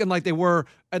not clicking like they were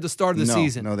at the start of the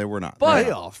season. No, they were not. But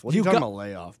layoff. What are you talking about,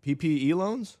 layoff? PPE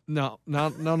loans? No,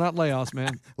 not layoffs,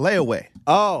 man. Layaway.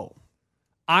 Oh.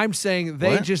 I'm saying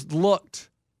they just looked,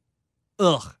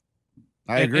 ugh.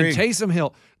 I agree. And Taysom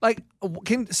Hill. Like,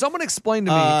 can someone explain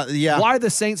to me why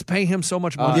the Saints pay him so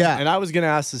much money? And I was going to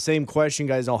ask the same question,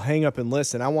 guys. I'll hang up and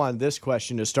listen. I wanted this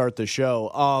question to start the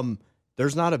show.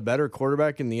 There's not a better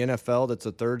quarterback in the NFL that's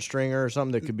a third stringer or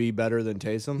something that could be better than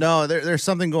Taysom? No, there's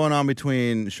something going on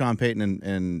between Sean Payton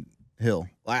and Hill.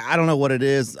 I don't know what it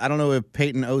is. I don't know if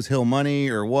Payton owes Hill money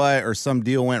or what, or some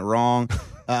deal went wrong.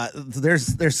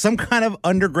 There's some kind of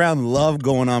underground love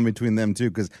going on between them,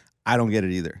 too, because I don't get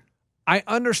it either. I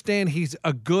understand he's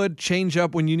a good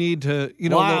change-up when you need to,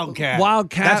 Wildcat.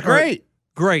 Wildcats. That's great.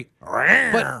 Great.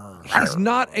 But he's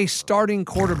not a starting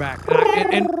quarterback.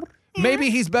 And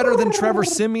maybe he's better than Trevor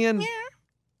Siemian.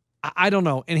 I don't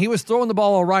know. And he was throwing the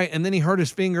ball all right, and then he hurt his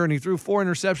finger, and he threw 4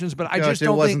 interceptions. But I just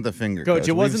don't think. It wasn't the finger, Coach.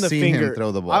 It wasn't We've the seen finger. Him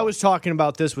throw the ball. I was talking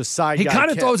about this with side He guy. kind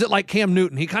of throws it like Cam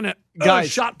Newton. He kind of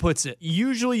shot puts it.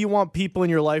 Usually you want people in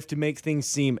your life to make things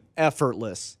seem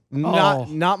effortless.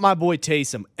 Not my boy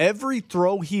Taysom. Every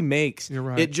throw he makes, You're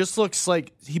right. it just looks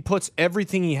like he puts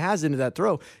everything he has into that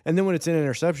throw. And then when it's an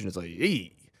interception, it's like,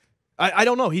 eee. I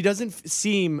don't know. He doesn't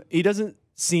seem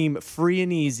free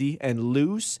and easy and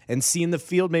loose and seeing the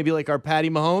field maybe like our Patty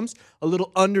Mahomes, a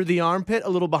little under the armpit, a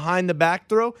little behind the back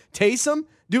throw. Taysom,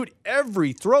 dude,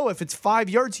 every throw, if it's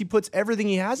 5 yards, he puts everything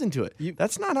he has into it.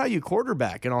 That's not how you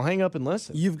quarterback, and I'll hang up and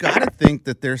listen. You've got to think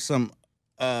that there's some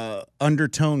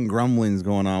undertone grumblings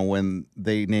going on when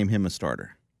they name him a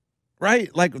starter, right?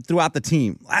 Like throughout the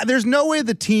team. There's no way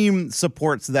the team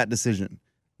supports that decision.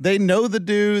 They know the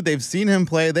dude. They've seen him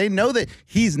play. They know that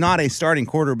he's not a starting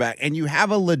quarterback. And you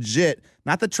have a legit,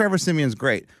 not that Trevor Siemian's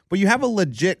great, but you have a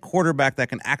legit quarterback that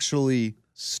can actually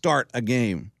start a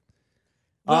game.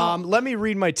 Let me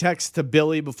read my text to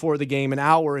Billy before the game, an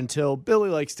hour until Billy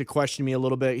likes to question me a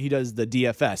little bit. He does the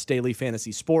DFS, Daily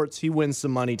Fantasy Sports. He wins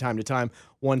some money time to time.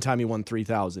 One time he won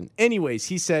 $3,000. Anyways,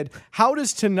 he said, how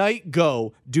does tonight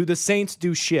go? Do the Saints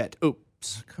do shit?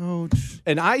 Oops. Coach.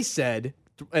 And I said...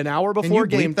 An hour before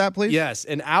Can you game bleep that, please? Yes,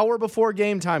 an hour before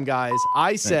game time, guys.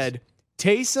 I said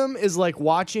Taysom is like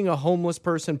watching a homeless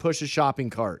person push a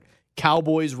shopping cart.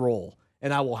 Cowboys roll.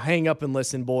 And I will hang up and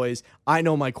listen, boys. I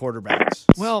know my quarterbacks.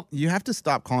 Well, you have to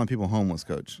stop calling people homeless,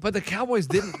 Coach. But the Cowboys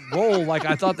didn't roll like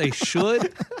I thought they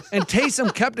should. And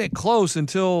Taysom kept it close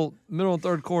until middle and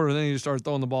third quarter. Then he just started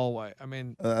throwing the ball away. I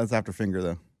mean, that's after finger,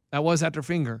 though. That was after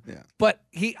finger. Yeah. But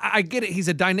I get it. He's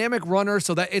a dynamic runner,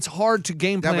 so that it's hard to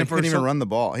game plan He for. couldn't even run the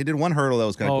ball. He did one hurdle that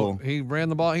was kind of cool. He ran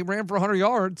the ball. He ran for 100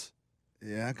 yards.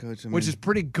 Yeah, Coach. Which is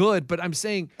pretty good. But I'm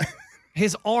saying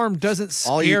his arm doesn't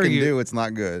scare you. All you can do, it's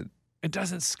not good. It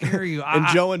doesn't scare you. And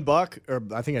Joe and Buck, or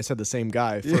I think I said the same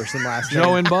guy first and last name.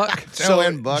 Joe and Buck?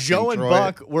 Joe and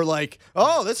Buck were like,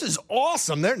 oh, this is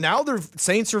awesome. Now their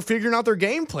Saints are figuring out their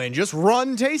game plan. Just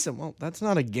run Taysom. Well, that's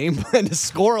not a game plan to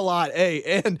score a lot,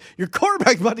 and your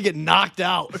quarterback's about to get knocked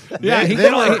out. Yeah,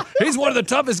 he's one of the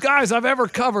toughest guys I've ever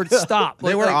covered. Stop.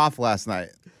 They were off last night.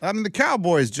 I mean, the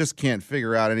Cowboys just can't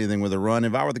figure out anything with a run.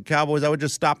 If I were the Cowboys, I would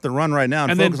just stop the run right now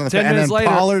and focus on the pass. And then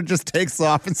Pollard just takes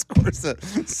off and scores a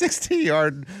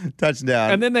 60-yard touchdown.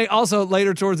 And then they also,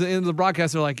 later towards the end of the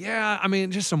broadcast, they're like, yeah, I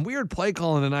mean, just some weird play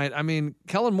calling tonight. I mean,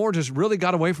 Kellen Moore just really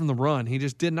got away from the run. He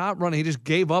just did not run. He just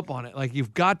gave up on it. Like,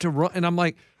 you've got to run. And I'm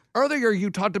like, earlier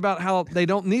you talked about how they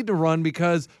don't need to run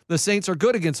because the Saints are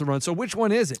good against the run. So which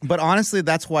one is it? But honestly,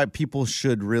 that's why people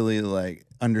should really,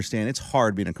 understand it's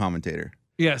hard being a commentator.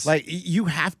 Yes. Like, you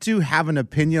have to have an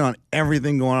opinion on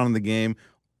everything going on in the game,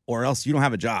 or else you don't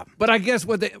have a job. But I guess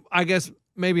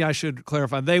maybe I should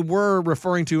clarify. They were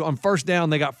referring to on first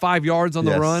down, they got 5 yards on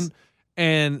the run,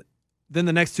 and then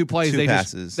the next two plays,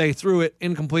 they threw it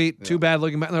incomplete, too bad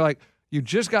looking back. And they're like, you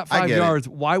just got 5 yards.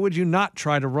 Why would you not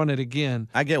try to run it again?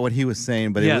 I get what he was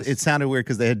saying, but it sounded weird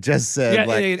because they had just said,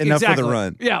 enough for the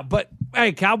run. Yeah, but,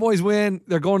 hey, Cowboys win.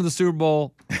 They're going to the Super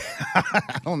Bowl.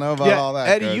 I don't know about all that,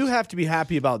 Eddie, Coach. you have to be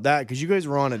happy about that because you guys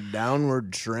were on a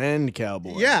downward trend,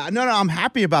 Cowboys. Yeah, no, I'm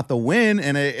happy about the win,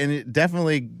 and it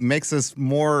definitely makes us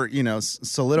more,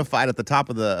 solidified at the top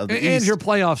of the and East. Your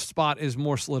playoff spot is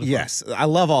more solidified. Yes, I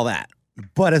love all that.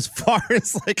 But as far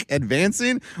as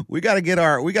advancing, we got to get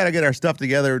our stuff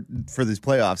together for these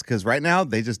playoffs because right now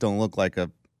they just don't look like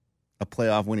a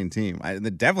playoff winning team. They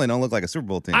definitely don't look like a Super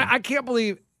Bowl team. I can't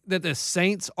believe that the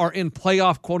Saints are in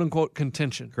playoff quote unquote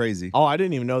contention. Crazy. Oh, I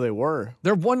didn't even know they were.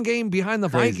 They're one game behind the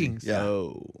Vikings. Yeah.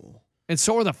 Oh. And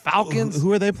so are the Falcons.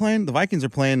 Who are they playing? The Vikings are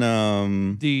playing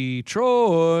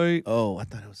Detroit. Oh, I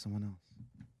thought it was someone else.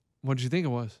 What did you think it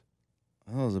was?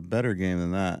 Oh, it was a better game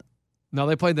than that. No,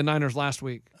 they played the Niners last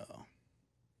week. Oh.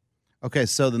 Okay,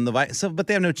 so then but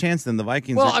they have no chance then. The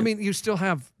Vikings. Well, I mean, you still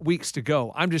have weeks to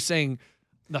go. I'm just saying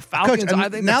the Falcons. Coach, I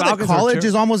think now the Falcons that college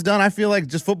is almost done, I feel like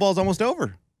just football is almost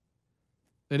over.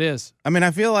 It is. I mean,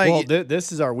 I feel like... Well,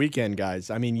 this is our weekend, guys.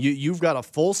 I mean, you've got a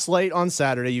full slate on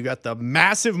Saturday. You got the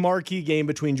massive marquee game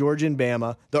between Georgia and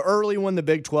Bama. The early one, the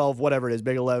Big 12, whatever it is,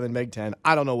 Big 11, Big 10.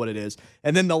 I don't know what it is.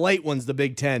 And then the late one's the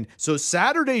Big 10. So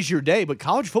Saturday's your day, but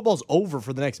college football's over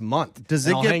for the next month.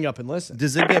 I'll hang up and listen.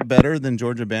 Does it get better than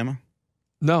Georgia, Bama?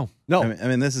 No. I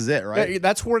mean, this is it, right?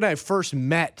 That's when I first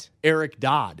met Eric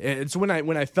Dodd. It's when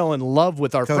I fell in love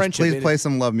with our Coach, friendship. Please play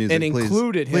some love music, and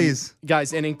included him,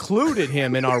 guys, and included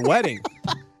him in our wedding.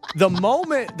 The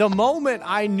moment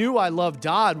I knew I loved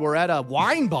Dodd, we're at a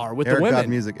wine bar with the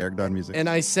women. Eric Dodd Music. And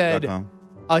I said,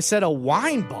 I said a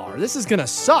wine bar. This is going to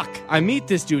suck. I meet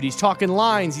this dude. He's talking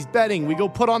lines. He's betting. We go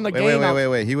put on the game.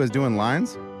 Wait. He was doing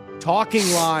lines? Talking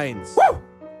lines. Woo!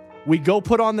 We go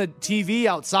put on the TV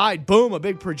outside. Boom, a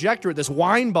big projector at this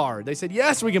wine bar. They said,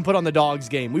 yes, we can put on the Dogs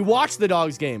game. We watched the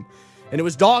Dogs game. And it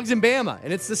was Dogs and Bama.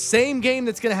 And it's the same game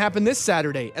that's going to happen this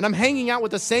Saturday. And I'm hanging out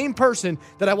with the same person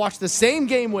that I watched the same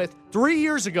game with 3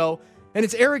 years ago. And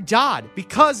it's Eric Dodd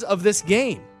because of this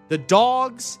game. The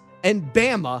Dogs and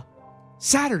Bama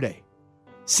Saturday.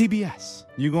 CBS.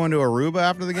 You going to Aruba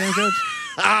after the game, Coach?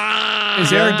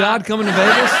 Is Eric Dodd coming to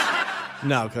Vegas?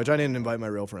 No, Coach. I didn't invite my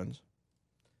real friends.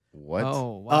 What?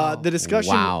 Oh, wow. The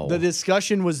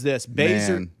discussion was this.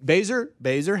 Baser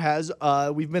has,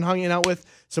 we've been hanging out with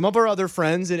some of our other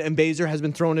friends, and Baser has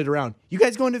been throwing it around. You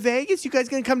guys going to Vegas? You guys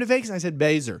going to come to Vegas? And I said,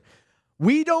 Baser,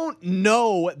 we don't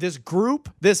know this group,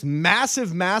 this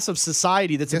massive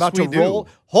society that's about to roll.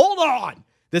 Hold on.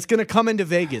 That's going to come into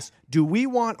Vegas. Do we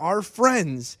want our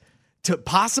friends to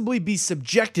possibly be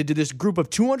subjected to this group of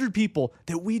 200 people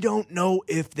that we don't know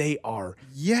if they are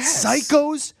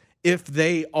psychos, if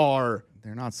they are...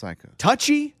 They're not psycho.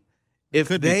 Touchy, if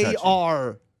they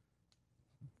are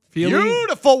Feeling?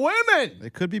 beautiful women. They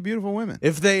could be beautiful women.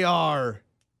 If they are...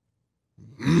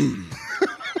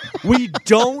 We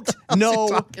don't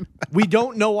know. We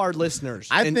don't know our listeners.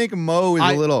 I think Mo is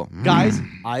a little... Guys,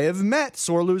 I have met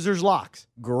Sore Losers Locks.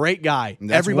 Great guy.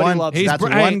 Everybody loves him. That's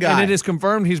one guy. And it is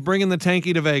confirmed he's bringing the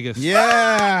tanky to Vegas.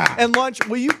 Yeah. And Lunch,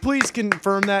 will you please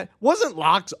confirm that? Wasn't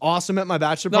Locks awesome at my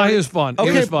bachelor party? No, he was fun.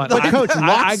 Okay, He was fun. But Coach,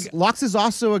 Locks is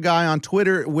also a guy on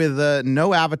Twitter with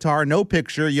no avatar, no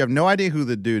picture. You have no idea who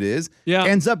the dude is. Yeah.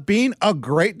 Ends up being a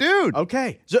great dude.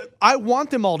 Okay. So I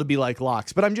want them all to be like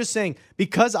Locks, but I'm just saying,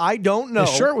 because I don't know.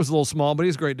 His shirt was a little small, but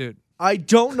he's a great dude. I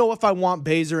don't know if I want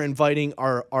Baser inviting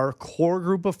our core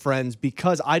group of friends,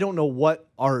 because I don't know what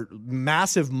our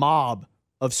massive mob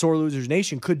of Sore Losers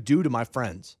Nation could do to my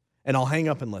friends. And I'll hang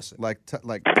up and listen. Like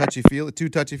touchy-feely? Too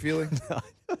touchy-feely?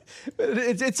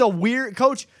 It's a weird...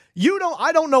 Coach,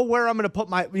 I don't know where I'm going to put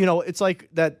my... it's like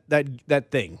that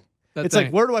thing.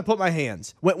 Like, where do I put my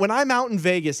hands? When I'm out in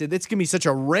Vegas, it's going to be such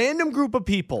a random group of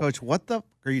people. Coach, what the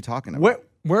are you talking about?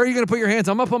 Where are you going to put your hands?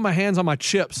 I'm going to put my hands on my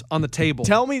chips on the table.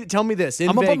 Tell me this.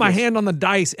 I'm going to put my hand on the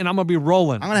dice, and I'm going to be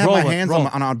rolling. I'm going to have my hands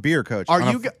on a beer, Coach.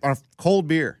 On a cold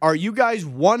beer. Are you guys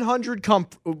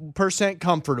 100%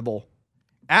 comfortable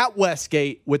at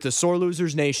Westgate with the Sore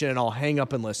Losers Nation, and I'll hang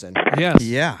up and listen? Yes.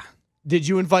 Yeah. Did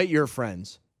you invite your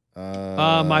friends?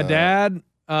 My dad...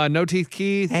 No Teeth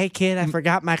Keith. Hey kid, I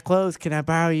forgot my clothes. Can I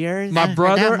borrow yours? My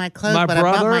brother. my clothes, but I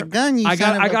brought my gun. I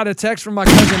got a text from my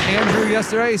cousin Andrew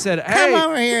yesterday. He said, "Hey, come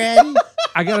over here, Eddie."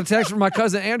 I got a text from my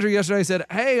cousin Andrew yesterday. He said,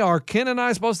 "Hey, are Ken and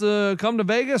I supposed to come to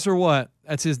Vegas or what?"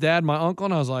 That's his dad, my uncle,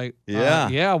 and I was like,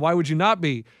 yeah. Why would you not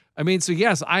be? I mean, so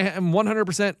yes, I am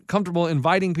 100% comfortable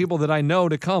inviting people that I know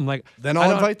to come. Like, then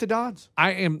I'll invite the Dodds.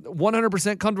 I am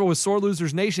 100% comfortable with Sore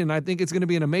Losers Nation. I think it's going to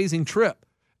be an amazing trip.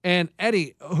 And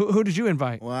Eddie, who did you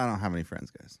invite? Well, I don't have any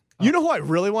friends, guys. You know who I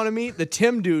really want to meet? The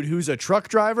Tim dude who's a truck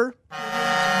driver.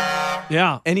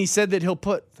 Yeah. And he said that he'll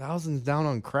put thousands down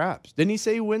on craps. Didn't he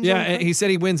say he wins? Yeah, and he said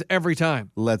he wins every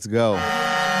time. Let's go.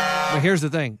 But here's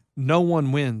the thing. No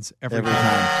one wins every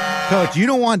time. Coach, you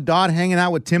don't want Dodd hanging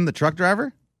out with Tim the truck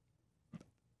driver?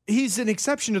 He's an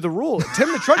exception to the rule.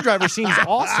 Tim the truck driver seems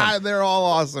awesome. They're all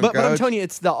awesome, but I'm telling you,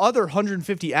 it's the other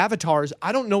 150 avatars.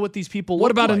 I don't know what these people look like.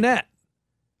 What about like. Annette?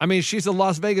 I mean, she's a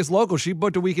Las Vegas local. She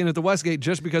booked a weekend at the Westgate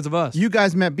just because of us. You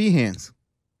guys met B-Hands.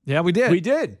 Yeah, we did. We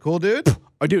did. Cool dude?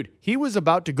 Oh, dude, he was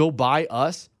about to go buy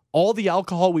us all the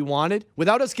alcohol we wanted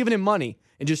without us giving him money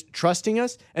and just trusting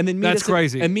us, and then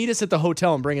meet us at the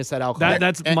hotel and bring us that alcohol.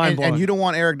 That's mind-blowing. And you don't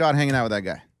want Eric Dodd hanging out with that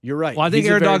guy. You're right. Well, I think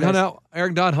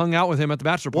Eric Dodd hung out with him at the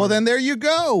bachelor party. Well, then there you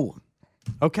go.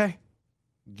 Okay.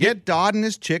 Get Dodd and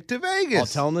his chick to Vegas. I'll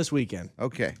tell him this weekend.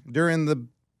 Okay. During the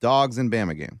Dogs and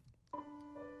Bama game.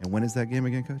 And when is that game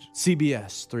again, Coach?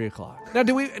 CBS, 3 o'clock. Now,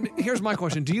 here's my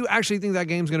question. Do you actually think that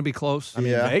game's going to be close? I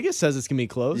mean, Vegas says it's going to be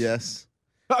close. Yes.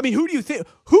 I mean, who do you think?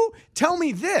 Tell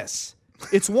me this.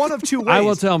 It's one of two ways. I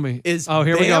will tell me. Is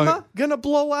here we Bama going to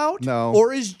blow out? No.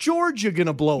 Or is Georgia going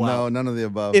to blow out? No, none of the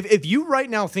above. If you right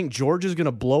now think Georgia's going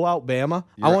to blow out Bama,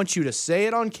 I want you to say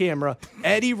it on camera,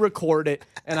 Eddie record it,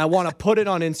 and I want to put it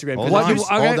on Instagram.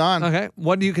 Hold on. Okay.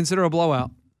 What do you consider a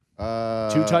blowout?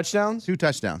 2 touchdowns? 2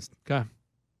 touchdowns. Okay.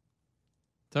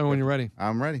 Tell me when you're ready.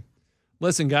 I'm ready.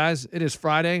 Listen, guys, it is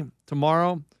Friday.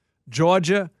 Tomorrow,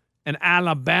 Georgia and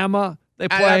Alabama. They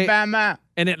play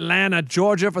in Atlanta,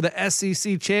 Georgia for the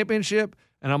SEC championship.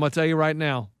 And I'm going to tell you right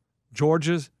now,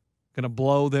 Georgia's going to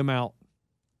blow them out.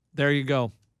 There you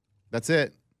go. That's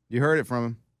it. You heard it from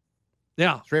him.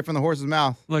 Yeah. Straight from the horse's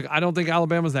mouth. Look, I don't think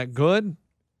Alabama's that good.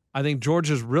 I think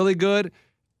Georgia's really good,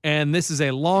 and this is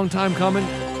a long time coming.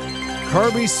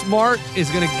 Kirby Smart is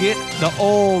going to get the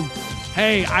old,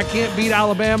 hey, I can't beat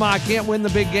Alabama, I can't win the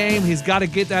big game. He's got to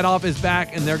get that off his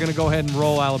back, and they're going to go ahead and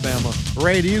roll Alabama.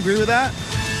 Ray, do you agree with that?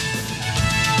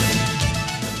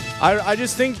 I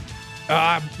just think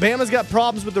Bama's got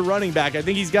problems with the running back. I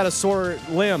think he's got a sore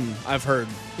limb, I've heard.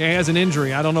 Yeah, he has an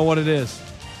injury. I don't know what it is.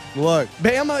 Look,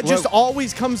 Bama just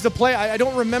always comes to play. I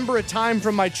don't remember a time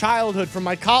from my childhood, from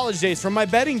my college days, from my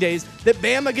betting days, that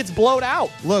Bama gets blowed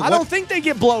out. Look, I don't think they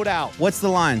get blowed out. What's the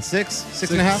line? 6?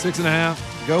 6.5?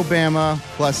 6.5. Go Bama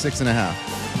plus 6.5.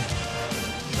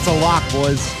 It's a lock,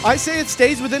 boys. I say it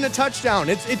stays within a touchdown.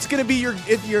 It's going to be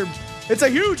it's a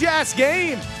huge ass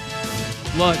game.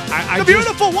 Look, a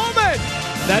beautiful woman.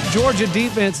 That Georgia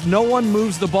defense, no one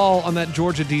moves the ball on that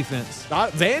Georgia defense.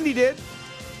 Vandy did.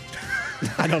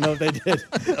 I don't know if they did.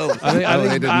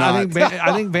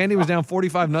 I think Vandy was down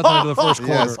 45-0 after the first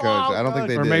quarter. Yes, Coach. I don't think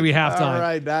they did. Or maybe halftime. All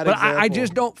right, bad but example. I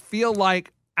just don't feel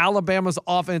like Alabama's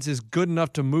offense is good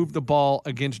enough to move the ball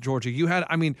against Georgia.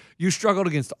 You struggled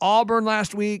against Auburn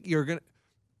last week.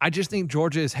 I just think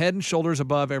Georgia is head and shoulders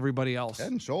above everybody else.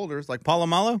 Head and shoulders, like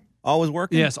Polamalu, always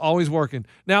working. Yes, always working.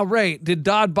 Now, Ray, did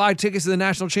Dodd buy tickets to the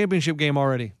national championship game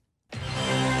already?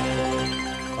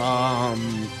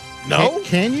 No.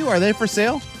 Can you? Are they for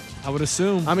sale? I would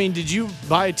assume. I mean, did you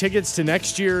buy tickets to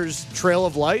next year's Trail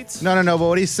of Lights? No. But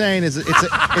what he's saying is it's an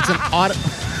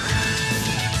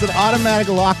automatic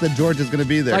lock that Georgia's going to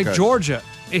be there. Like Coach. Georgia.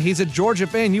 He's a Georgia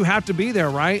fan. You have to be there,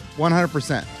 right?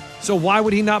 100%. So why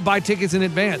would he not buy tickets in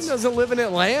advance? He doesn't live in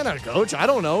Atlanta, Coach. I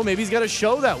don't know. Maybe he's got a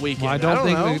show that weekend. Well, I don't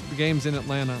know. think the game's in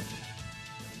Atlanta.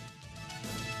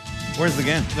 Where's the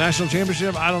game? National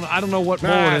championship? I don't know what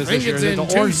bowl it is I think this year. it's Is it in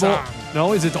the Orange Bowl? Tucson.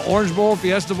 No, is it the Orange Bowl,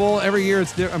 Fiesta Bowl? Every year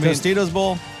it's different. Tostitos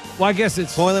Bowl? Well, I guess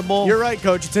it's Toilet Bowl? You're right,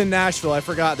 Coach. It's in Nashville. I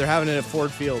forgot. They're having it at Ford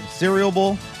Field. Cereal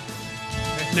Bowl?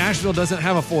 Nashville doesn't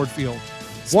have a Ford Field.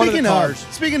 Speaking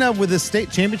of with the state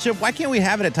championship, why can't we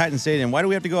have it at Titan Stadium? Why do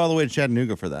we have to go all the way to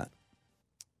Chattanooga for that?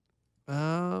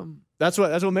 That's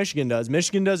what Michigan does.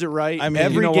 Michigan does it right. I mean,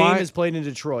 every you know game why? is played in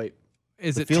Detroit.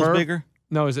 Is it feels turf? bigger?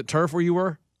 No, is it turf where you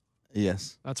were?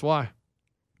 Yes. That's why.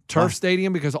 Turf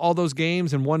stadium, because all those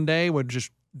games in one day would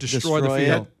just destroy the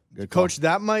field. Good call. Coach,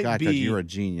 that might God, be Coach, you're a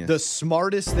genius. the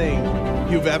smartest thing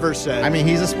you've ever said. I mean,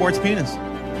 he's a sports penis.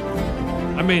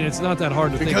 I mean, it's not that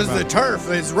hard to because think the about.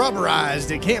 turf is rubberized.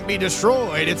 It can't be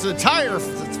destroyed. It's a tire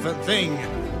thing.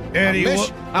 Eddie,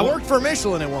 I worked for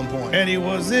Michelin at one point. Eddie,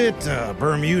 was it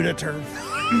Bermuda turf?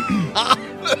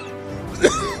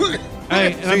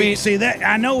 Hey, see that?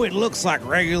 I know it looks like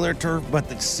regular turf, but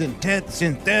the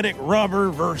synthetic rubber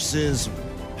versus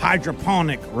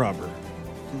hydroponic rubber.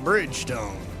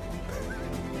 Bridgestone.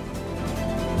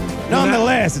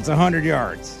 Nonetheless, it's 100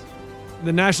 yards.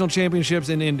 the national championships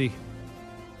in Indy.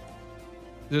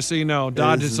 Just so you know,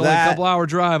 Dodge Is is only a that- couple hour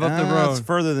drive up the road. It's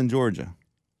further than Georgia.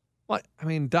 What? I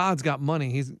mean, Dodd's got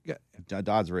money. He's got,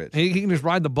 Dodd's rich. he can just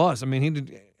ride the bus. I mean,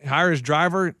 he hire his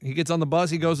driver. He gets on the bus.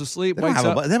 He goes to sleep. They don't Wakes have a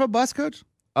up. bus. They have a bus, Coach?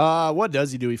 What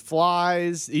does he do? He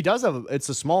flies. He does have. It's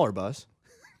a smaller bus.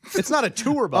 It's not a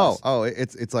tour bus.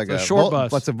 It's like It's a short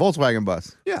bus. It's a Volkswagen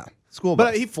bus. Yeah, School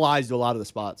bus. but he flies to a lot of the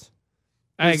spots.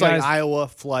 Hey, It's guys, like Iowa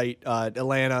flight,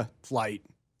 Atlanta flight.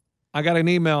 I got an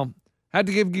email. Had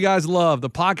to give you guys love. The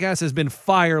podcast has been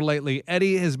fire lately.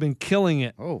 Eddie has been killing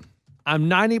it. Oh. I'm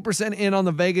 90% in on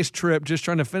the Vegas trip, just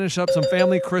trying to finish up some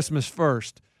family Christmas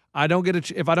first. If I don't get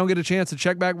a chance to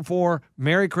check back before,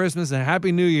 Merry Christmas and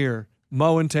Happy New Year,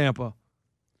 Mo in Tampa.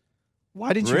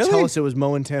 Why didn't you Really? tell us it was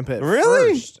Mo and Tampa at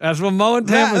Really? first? That's what Mo in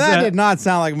Tampa That said. did not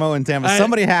sound like Mo in Tampa. Hey.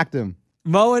 Somebody hacked him.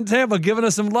 Mo in Tampa giving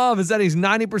us some love is that he's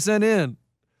 90% in.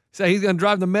 So he's going to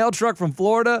drive the mail truck from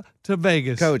Florida to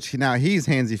Vegas. Coach, now he's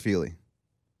handsy-feely.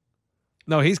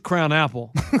 No, he's Crown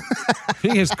Apple.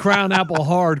 He is Crown Apple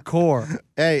hardcore.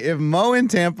 Hey, if Mo in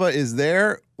Tampa is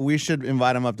there, we should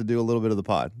invite him up to do a little bit of the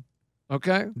pod.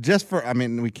 Okay?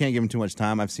 We can't give him too much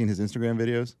time. I've seen his Instagram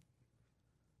videos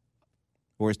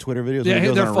or his Twitter videos. Yeah, when he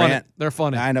goes they're on a funny. rant. They're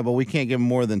funny. I know, but we can't give him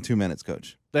more than 2 minutes,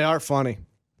 Coach. They are funny.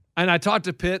 And I talked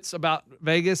to Pitts about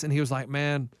Vegas, and he was like,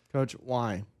 man, Coach,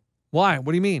 why? why?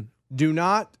 What do you mean? Do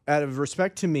not, out of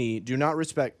respect to me,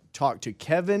 talk to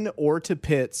Kevin or to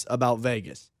Pitts about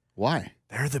Vegas. Why?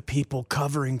 They're the people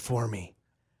covering for me.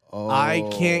 Oh. I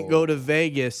can't go to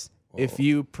Vegas if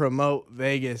you promote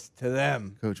Vegas to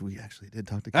them. Coach, we actually did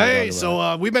talk to Kevin. Hey, about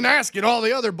so it. we've been asking all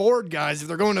the other board guys if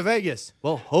they're going to Vegas.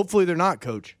 Well, hopefully they're not,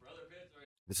 Coach.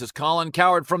 This is Colin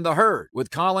Cowherd from The Herd with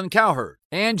Colin Cowherd.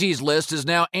 Angie's List is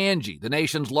now Angie, the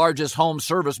nation's largest home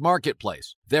service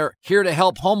marketplace. They're here to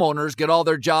help homeowners get all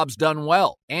their jobs done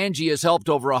well. Angie has helped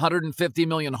over 150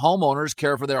 million homeowners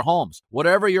care for their homes.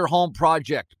 Whatever your home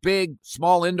project, big,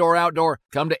 small, indoor, outdoor,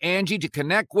 come to Angie to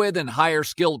connect with and hire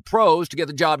skilled pros to get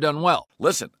the job done well.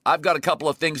 Listen, I've got a couple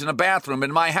of things in a bathroom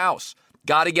in my house.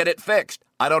 Got to get it fixed.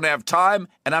 I don't have time,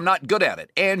 and I'm not good at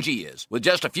it. Angie is. With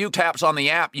just a few taps on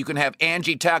the app, you can have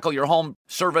Angie tackle your home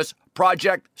service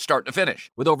project start to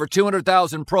finish. With over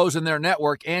 200,000 pros in their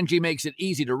network, Angie makes it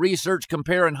easy to research,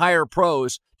 compare, and hire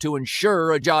pros to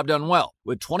ensure a job done well.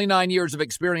 With 29 years of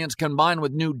experience combined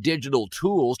with new digital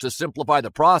tools to simplify the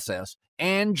process,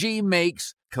 Angie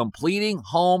makes completing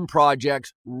home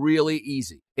projects really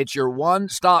easy. It's your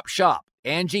one-stop shop.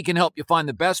 Angie can help you find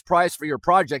the best price for your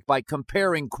project by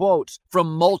comparing quotes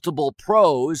from multiple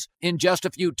pros in just a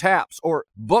few taps, or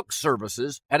book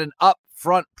services at an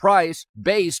upfront price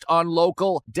based on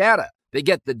local data. They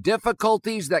get the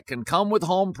difficulties that can come with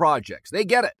home projects. They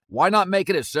get it. Why not make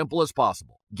it as simple as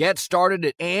possible? Get started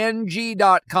at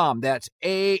Angie.com. That's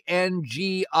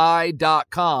ANGI.com,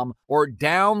 or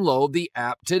download the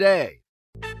app today.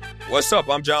 What's up?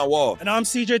 I'm John Wall. And I'm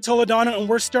CJ Toledano, and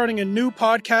we're starting a new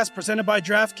podcast presented by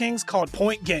DraftKings called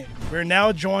Point Game. We're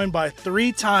now joined by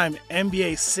three-time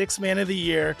NBA Sixth Man of the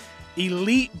Year,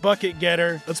 elite bucket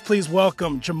getter. Let's please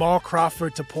welcome Jamal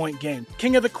Crawford to Point Game.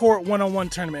 King of the Court one-on-one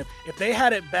tournament. If they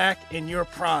had it back in your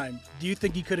prime, do you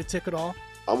think you could have took it all?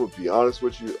 I'm going to be honest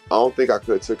with you. I don't think I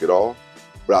could have took it all,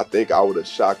 but I think I would have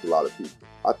shocked a lot of people.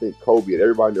 I think Kobe and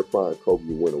everybody in their prime, Kobe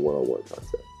would win a one-on-one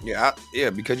contest. Yeah,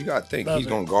 because you got to think, he's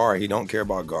going to guard. He don't care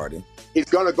about guarding. He's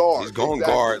going to guard. He's going to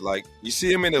guard. Like, you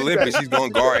see him in the Olympics, he's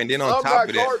going to guard. And then on top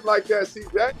of that. Like that, see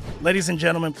that? Ladies and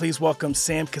gentlemen, please welcome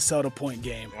Sam Cassell to Point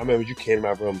Game. I remember you came to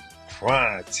my room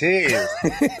crying, tears,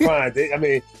 crying. I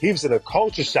mean, he was in a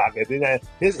culture shock. And then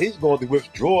he's going through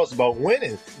withdrawals about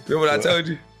winning. Remember what I told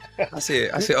you? I said,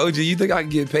 OG, you think I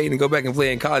can get paid and go back and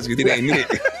play in college because it ain't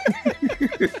it?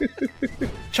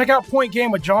 Check out Point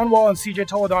Game with John Wall and CJ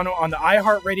Toledano on the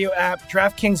iHeartRadio app,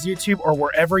 DraftKings YouTube, or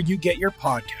wherever you get your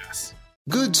podcasts.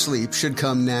 Good sleep should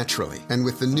come naturally, and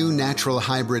with the new Natural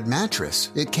Hybrid mattress,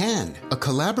 it can. A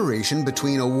collaboration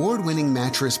between award-winning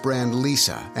mattress brand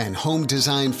Leesa and home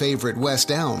design favorite West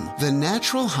Elm, the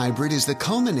Natural Hybrid is the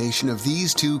culmination of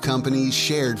these two companies'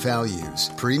 shared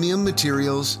values: premium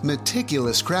materials,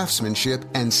 meticulous craftsmanship,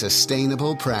 and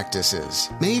sustainable practices.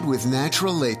 Made with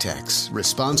natural latex,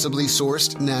 responsibly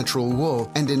sourced natural wool,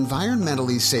 and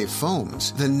environmentally safe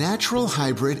foams, the Natural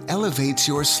Hybrid elevates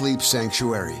your sleep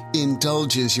sanctuary, indulges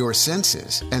your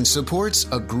senses, and supports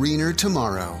a greener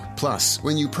tomorrow. Plus,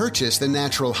 when you purchase the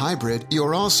Natural Hybrid,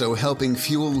 you're also helping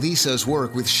fuel Leesa's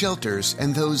work with shelters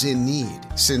and those in need.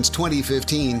 Since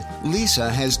 2015, Leesa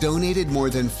has donated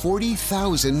more than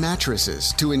 40,000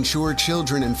 mattresses to ensure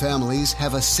children and families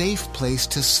have a safe place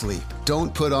to sleep.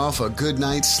 Don't put off a good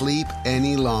night's sleep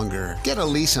any longer. Get a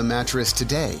Leesa mattress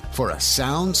today for a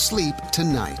sound sleep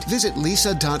tonight. Visit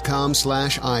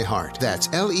leesa.com/iHeart. That's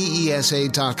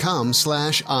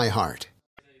LEESA.com/iHeart.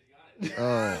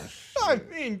 Oh. I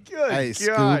mean, good. Hey,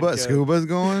 God, Scuba's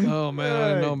going. Oh man, I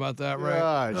didn't know about that, Ray.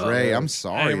 Ray, I'm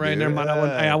sorry. Hey, Ray, dude. never mind.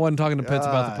 I wasn't talking to Pitts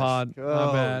about the pod.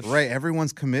 My bad. Ray,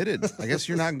 everyone's committed. I guess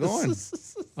you're not going.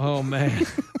 Oh man,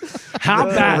 how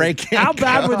bad? Ray can't How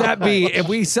bad go. would that be if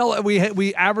we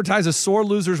advertise a sore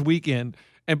losers weekend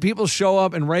and people show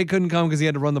up and Ray couldn't come because he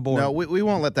had to run the board? No, we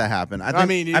won't let that happen. I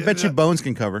bet you Bones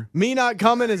can cover. Me not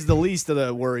coming is the least of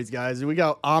the worries, guys. We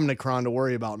got Omnicron to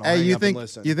worry about. And I'll Hey, hang you up and think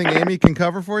listen. Amy can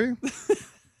cover for you?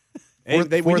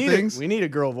 We need a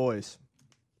girl voice.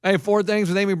 Hey, 4 things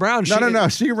with Amy Brown. No.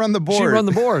 She run the board. She run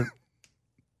the board.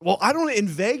 Well, I don't. In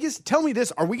Vegas, tell me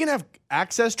this: are we gonna have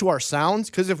access to our sounds?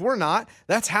 Because if we're not,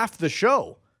 that's half the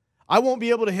show. I won't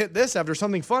be able to hit this after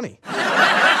something funny.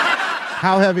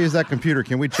 How heavy is that computer?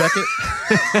 Can we check it?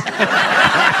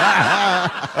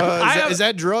 Is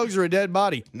that drugs or a dead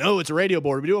body? No, it's a radio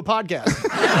board. We do a podcast.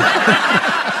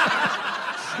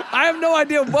 I have no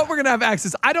idea what we're going to have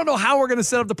access. I don't know how we're going to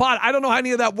set up the pod. I don't know how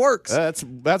any of that works. That's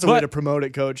a way to promote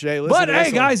it, Coach. Hey, listen. But to hey,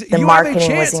 this guys, The you have a marketing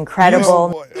chance. was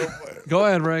incredible. Go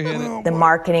ahead, Ray. Hit it. The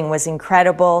marketing was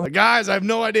incredible. Guys, I have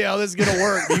no idea how this is going to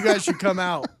work. You guys should come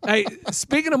out. Hey,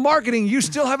 speaking of marketing, you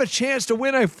still have a chance to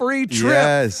win a free trip.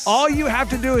 Yes. All you have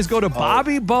to do is go to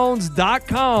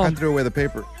bobbybones.com. I have to throw away the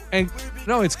paper. And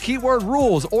no, it's keyword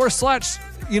rules or search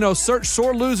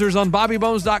sore losers on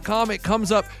bobbybones.com. It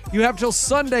comes up. You have till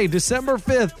Sunday, December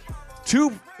 5th,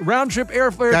 2 round trip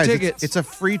airfare Guys, tickets. it's a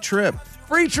free trip.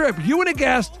 Free trip. You and a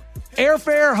guest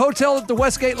Airfare, hotel at the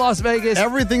Westgate, Las Vegas.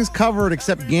 Everything's covered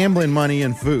except gambling money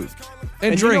and food.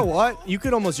 And drink. You know what? You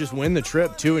could almost just win the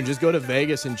trip, too, and just go to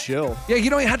Vegas and chill. Yeah, you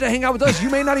don't even have to hang out with us. You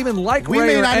may not even like We Ray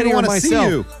may or not Eddie even or wanna see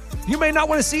myself. you. You may not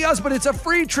want to see us, but it's a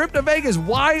free trip to Vegas.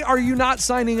 Why are you not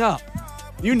signing up?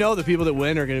 You know the people that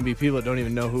win are going to be people that don't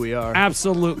even know who we are.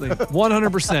 Absolutely.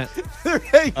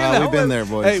 100%. We've been there,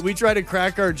 boys. Hey, we try to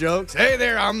crack our jokes. Hey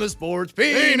there, I'm the sports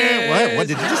penis. What?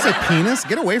 Did you just say penis?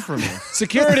 Get away from me.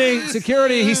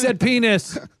 Security, he said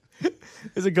penis.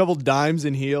 There's a couple dimes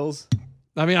and heels.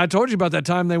 I mean, I told you about that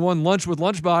time they won lunch with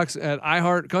Lunchbox at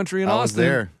iHeart Country in I Austin. was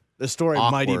there. The story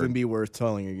might Awkward. even be worth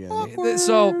telling again.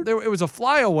 So it was a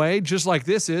flyaway, just like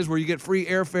this is, where you get free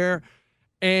airfare.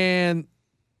 And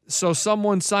so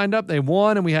someone signed up. They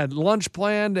won, and we had lunch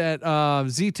planned at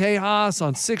Z Tejas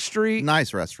on 6th Street.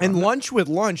 Nice restaurant. And lunch with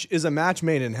lunch is a match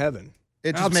made in heaven.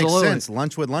 It just Absolutely. makes sense.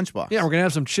 Lunch with Lunchbox. Yeah, we're going to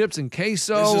have some chips and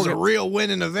queso. This is We're a gonna- real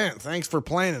winning event. Thanks for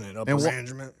planning it, upper And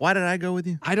management. why did I go with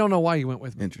you? I don't know why you went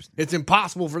with me. Interesting. It's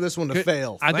impossible for this one to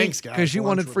fail. I Thanks, think guys. because you Lunch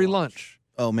wanted with free lunch.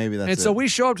 Oh, maybe that's And it. so we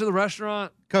show up to the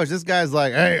restaurant. Coach, this guy's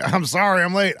like, hey, I'm sorry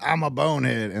I'm late. I'm a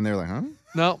bonehead. And they're like, huh?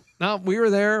 No, we were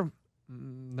there.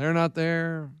 They're not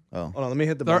there. Oh. Hold on, let me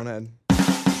hit the They're- bonehead.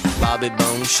 Bobby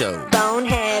Bone Show.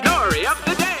 Bonehead. Story of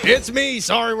the day. It's me.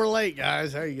 Sorry we're late,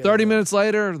 guys. How you guys 30 doing? minutes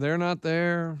later, they're not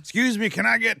there. Excuse me, can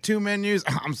I get 2 menus?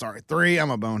 I'm sorry, 3.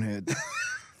 I'm a bonehead.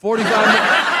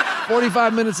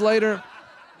 45 minutes later,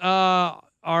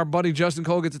 our buddy Justin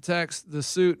Cole gets a text, the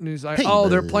suit, and he's like, Hey, oh,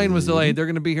 their bud. plane was delayed. They're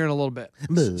going to be here in a little bit.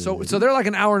 So they're like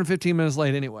an hour and 15 minutes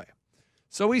late anyway.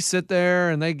 So we sit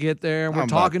there, and they get there, and we're I'm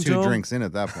talking about to 2 them. drinks in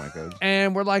at that point, Coach.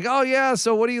 And we're like, oh, yeah,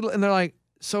 so what do you... And they're like,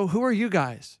 so who are you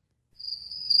guys?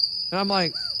 And I'm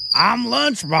like... I'm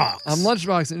Lunchbox. I'm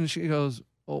Lunchbox. And she goes,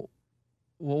 well,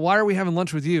 why are we having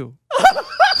lunch with you?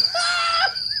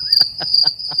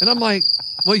 And I'm like,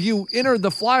 well, you entered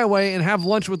the flyaway and have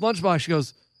lunch with Lunchbox. She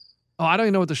goes, oh, I don't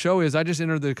even know what the show is. I just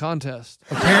entered the contest.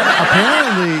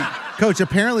 Apparently, Coach,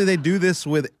 apparently they do this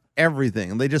with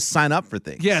everything. They just sign up for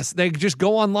things. Yes, they just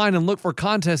go online and look for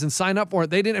contests and sign up for it.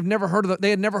 They had never heard of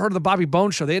the Bobby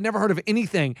Bones Show. They had never heard of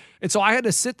anything. And so I had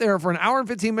to sit there for an hour and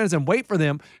 15 minutes and wait for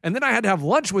them. And then I had to have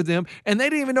lunch with them, and they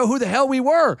didn't even know who the hell we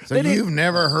were. So you've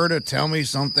never heard of Tell Me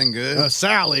Something Good?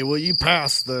 Sally, will you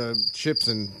pass the chips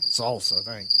and salsa?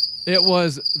 Thank you. It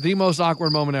was the most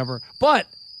awkward moment ever. But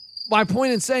my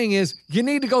point in saying is you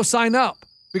need to go sign up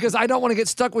because I don't want to get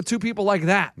stuck with 2 people like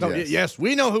that. No, yes,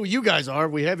 we know who you guys are.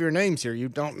 We have your names here. You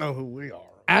don't know who we are.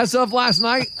 As of last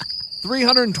night,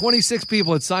 326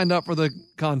 people had signed up for the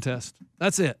contest.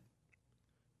 That's it.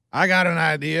 I got an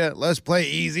idea. Let's play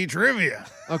easy trivia.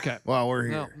 Okay. While we're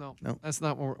here. No. Nope. That's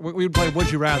not what we would play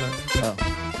Would You Rather.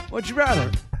 Oh. Would You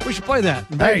Rather? We should play that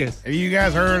in Hey, Vegas. have you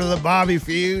guys heard of the Bobby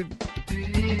feud?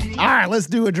 All right, let's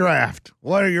do a draft.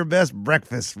 What are your best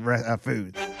breakfast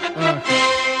foods?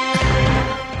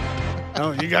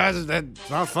 Oh, you guys, that's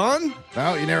not fun?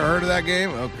 No, you never heard of that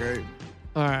game? Okay.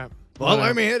 All right. Well,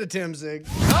 let me hit a Tim Zig.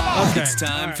 Okay. It's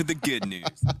time for the good news.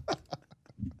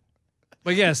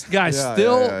 But yes, guys, Yeah,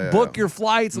 still yeah. book your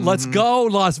flights. Let's go,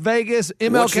 Las Vegas,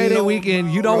 MLK Day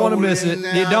weekend. You don't want to miss it.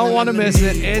 You don't want to miss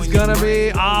it. It's going to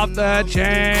be off the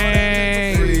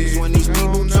chain.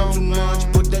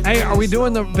 Hey, are we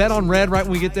doing the bet on red right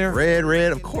when we get there?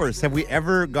 Red, of course. Have we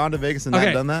ever gone to Vegas and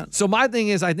not done that? So my thing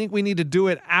is I think we need to do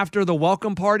it after the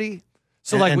welcome party.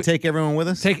 So and, like and we, take everyone with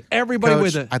us? take everybody Coach,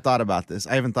 with it. I thought about this.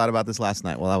 I haven't thought about this last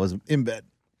night while I was in bed.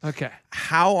 Okay.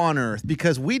 How on earth?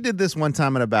 Because we did this one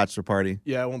time at a bachelor party.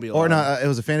 Yeah, it won't be Or allowed. no, it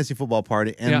was a fantasy football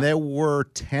party, and Yeah. there were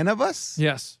 10 of us,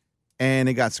 Yes. and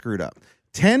it got screwed up.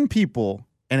 10 people,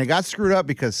 and it got screwed up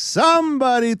because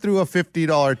somebody threw a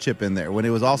 $50 chip in there when it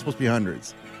was all supposed to be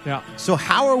hundreds. Yeah. So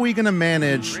how are we going to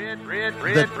manage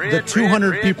the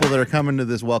 200 people that are coming to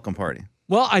this welcome party?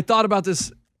 Well, I thought about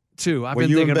this too. I've Were been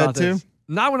you in thinking bed about this. too?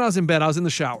 Not when I was in bed. I was in the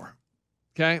shower.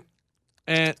 Okay.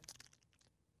 And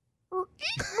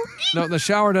no, the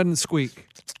shower doesn't squeak.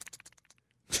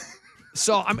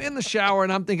 So I'm in the shower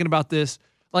and I'm thinking about this.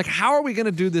 Like, how are we going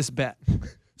to do this bet?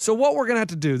 So what we're going to have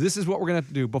to do, this is what we're going to have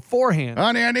to do beforehand.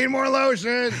 Honey, I need more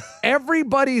lotion.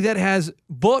 Everybody that has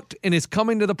booked and is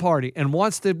coming to the party and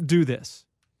wants to do this,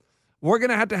 we're going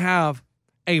to have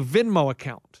a Venmo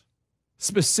account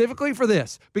specifically for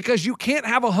this because you can't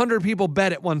have 100 people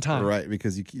bet at one time. Right,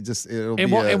 because you just it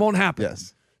won't happen.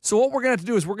 Yes. So what we're going to have to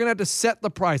do is we're going to have to set the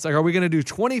price. Like, are we going to do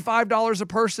 $25 a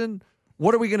person?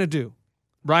 What are we going to do?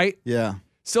 Right? Yeah.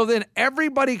 So then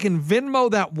everybody can Venmo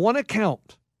that one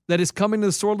account that is coming to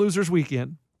the Sore Losers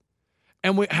weekend.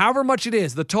 And however much it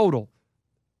is, the total,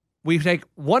 we take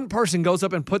one person goes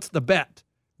up and puts the bet,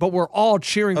 but we're all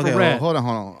cheering Okay, for red. hold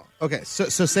on. Okay, so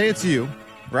say it's you,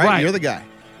 right? Right. You're the guy.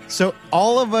 So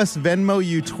all of us Venmo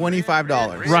you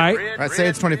 $25. Right. Say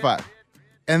it's 25.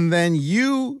 And then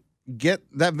you get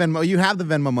that Venmo. You have the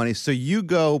Venmo money, so you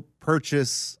go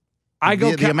purchase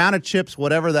the amount of chips,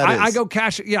 whatever that is. I go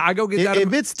cash. Yeah, I go get that.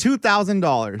 If it's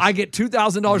 $2,000, I get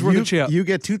 $2,000 worth of chips. You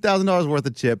get $2,000 worth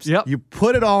of chips. Yep. You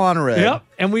put it all on red. Yep.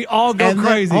 And we all go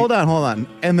crazy. Hold on.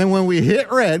 And then when we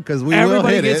hit red, because we Everybody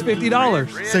will hit gets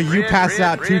 $50. So you pass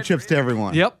out 2 chips to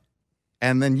everyone. Yep.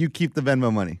 And then you keep the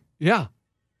Venmo money. Yeah.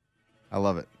 I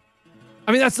love it.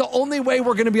 I mean, that's the only way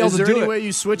we're going to be able to do it. Is there any way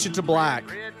you switch it to black?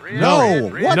 No.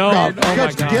 What No. the? Oh my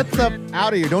Coach, God. get the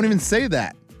out of here. Don't even say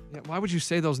that. Yeah, why would you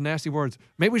say those nasty words?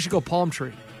 Maybe we should go palm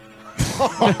tree.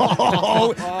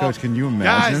 Coach, can you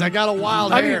imagine? Guys, I got a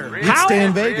wild hair. You'd stay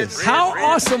in Vegas. How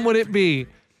awesome would it be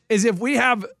is if we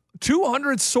have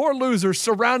 200 sore losers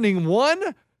surrounding one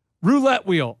roulette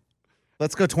wheel?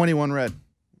 Let's go 21 red.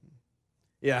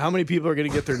 Yeah, how many people are going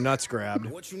to get their nuts grabbed?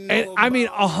 And I mean,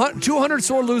 200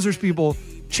 sore losers people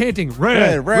chanting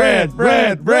red. Hey,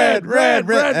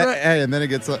 and then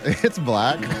it's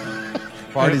black.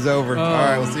 Party's over. All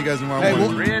right, we'll see you guys tomorrow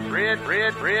morning.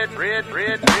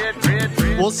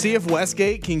 We'll see if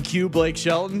Westgate can cue Blake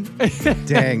Shelton.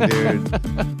 Dang, dude.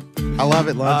 I love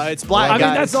it, Lunch. It's black, I mean,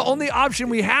 guys. that's the only option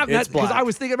we have. It's Because black. I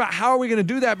was thinking about how are we going to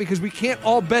do that because we can't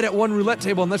all bet at one roulette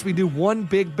table unless we do one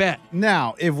big bet.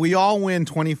 Now, if we all win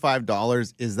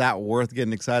 $25, is that worth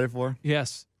getting excited for?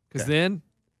 Yes, because then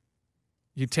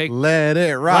you take Let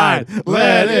it ride.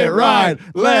 Let it ride.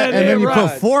 And then you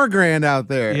put $4,000 out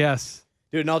there. Yes.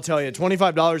 Dude, and I'll tell you,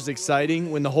 $25 is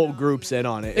exciting when the whole group's in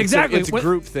on it. Exactly. It's a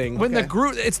group thing. When the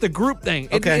group, it's the group thing.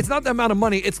 Okay. It's not the amount of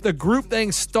money. It's the group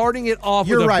thing starting it off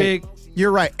You're with right. a big.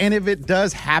 You're right. And if it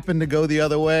does happen to go the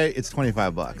other way, it's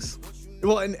 $25.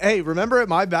 Well, and hey, remember at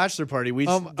my bachelor party, we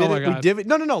Oh my God.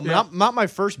 No, not my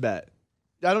first bet.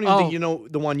 I don't even Oh. think you know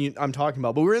the one I'm talking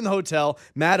about. But we were in the hotel.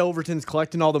 Matt Overton's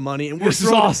collecting all the money, and This is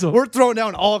awesome. We're throwing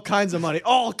down all kinds of money.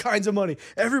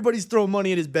 Everybody's throwing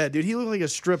money at his bed, dude. He looked like a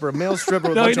stripper, a male stripper.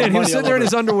 With No, a he bunch of did. He was money sitting all there in over.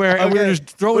 his underwear, and we were just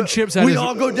throwing chips at We his.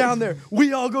 all go down there.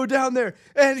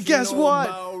 And guess what?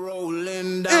 It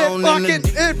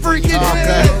freaking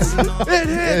hits. It hits.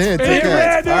 It hits.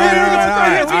 red, dude. All right, Here we go. all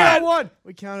right, We all right. got one.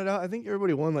 We counted out. I think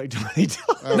everybody won like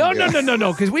 $20.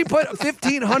 No, because we put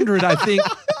 1,500. I think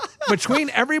between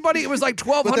everybody, it was like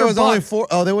 1,200. But there was only bucks. 4.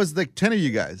 Oh, there was like 10 of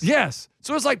you guys. Yes,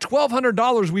 so it was like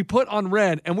 $1,200 we put on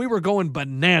red, and we were going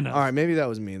bananas. All right, maybe that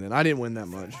was me then. I didn't win that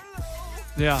much.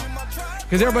 Yeah.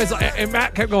 Because everybody's like, and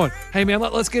Matt kept going, hey, man,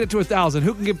 let's get it to 1,000.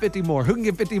 Who can get 50 more? Who can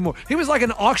get 50 more? He was like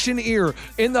an auctioneer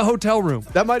in the hotel room.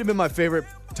 That might have been my favorite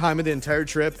time of the entire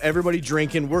trip. Everybody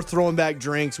drinking. We're throwing back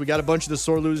drinks. We got a bunch of the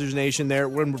Sore Losers Nation there.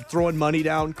 We're throwing money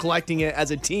down, collecting it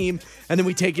as a team, and then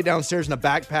we take it downstairs in a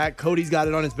backpack. Cody's got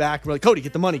it on his back. We're like, Cody,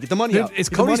 get the money. Get the money out. Is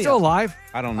Get the Cody money still out. alive?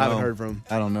 I don't know. I haven't heard from him.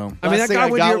 I don't know. I mean, Last that thing guy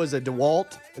I with got your- was a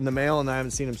DeWalt in the mail, and I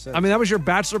haven't seen him since. I mean, that was your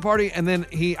bachelor party, and then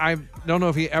I don't know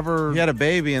if he ever. He had a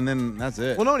baby, and then that's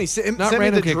it. well, no, and he sent Not me the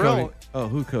random kid drill. Cody. Oh,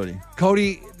 who, Cody?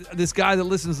 Cody, this guy that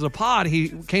listens to the pod, he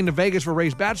came to Vegas for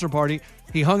Ray's bachelor party.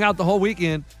 He hung out the whole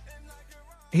weekend.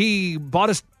 He bought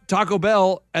us Taco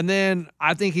Bell, and then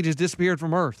I think he just disappeared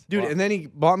from Earth. Dude, and then he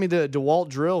bought me the DeWalt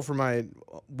drill for my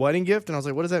wedding gift, and I was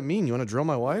like, what does that mean? You want to drill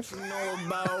my wife?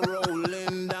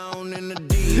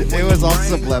 It was all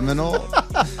subliminal.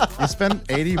 You spent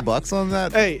 $80 on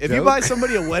that? Hey, if you joke? buy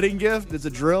somebody a wedding gift that's a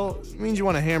drill, it means you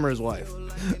want to hammer his wife.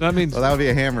 That means Well, that would be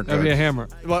a hammer. that'd be a hammer.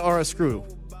 Or a screw.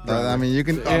 I mean, you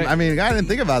can. I mean, I didn't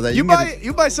think about that. You can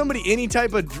get buy somebody any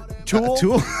type of tool,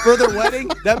 tool? for their wedding,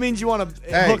 that means you want to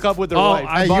Hey. hook up with their Oh, wife.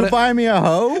 I Hey, bought you it- buy me a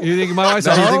hoe? You think my wife's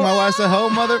a You think hoe? my wife's a hoe,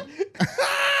 mother?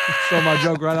 Stole my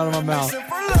joke right out of my mouth.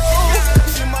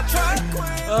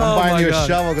 I'm buying you a God.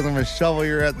 shovel because I'm going to shovel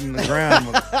your ass in the ground.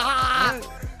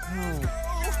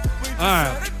 All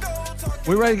right.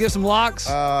 We ready to get some locks?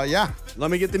 Yeah.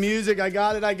 Let me get the music. I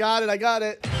got it. I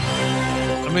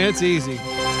mean, it's easy.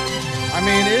 I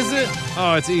mean, is it?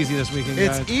 Oh, it's easy this weekend,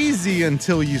 It's guys. easy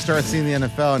until you start seeing the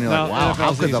NFL and you're No, like, wow, how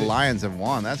NFL's could the easy. Lions have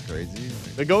won? That's crazy.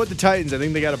 They go with the Titans. I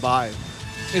think they got to buy.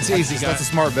 It's easy, That's a guys.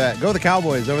 smart bet. Go with the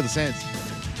Cowboys over the Saints.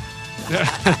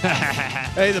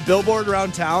 Hey, the billboard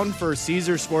around town for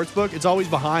Caesar Sportsbook, it's always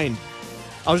behind.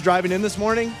 I was driving in this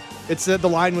morning. It said the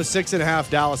line was 6.5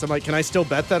 Dallas. I'm like, can I still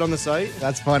bet that on the site?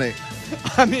 That's funny.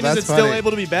 I mean, That's is it still funny.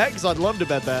 able to be bet? Because I'd love to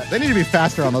bet that. They need to be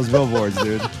faster on those billboards,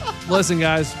 dude. Listen,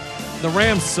 guys, the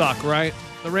Rams suck, right?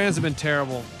 The Rams have been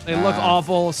terrible. They look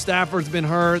awful. Stafford's been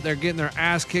hurt. They're getting their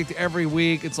ass kicked every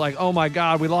week. It's like, oh my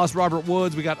God, we lost Robert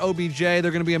Woods. We got OBJ. They're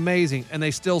going to be amazing. And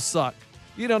they still suck.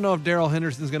 You don't know if Darrell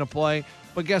Henderson's going to play.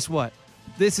 But guess what?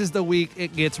 This is the week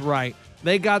it gets right.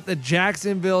 They got the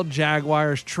Jacksonville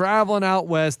Jaguars traveling out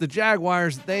west. The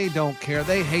Jaguars, they don't care.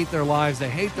 They hate their lives. They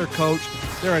hate their coach.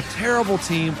 They're a terrible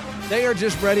team. They are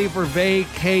just ready for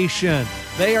vacation.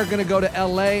 They are going to go to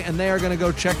L.A. and they are going to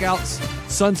go check out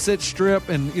Sunset Strip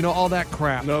and, all that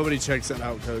crap. Nobody checks that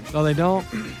out, Coach. No, they don't?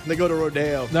 They go to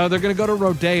Rodeo. No, they're going to go to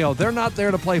Rodeo. They're not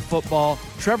there to play football.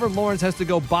 Trevor Lawrence has to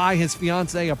go buy his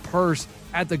fiance a purse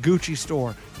at the Gucci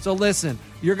store. So listen,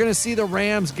 you're going to see the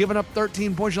Rams giving up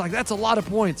 13 points. You're like, that's a lot of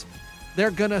points.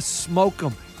 They're going to smoke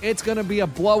them. It's going to be a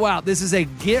blowout. This is a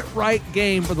get-right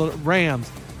game for the Rams.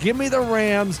 Give me the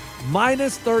Rams,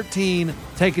 minus 13.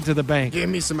 Take it to the bank. Give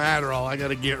me some Adderall. I got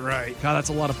to get right. God, that's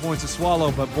a lot of points to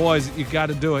swallow, but boys, you got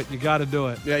to do it. You got to do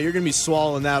it. Yeah, you're going to be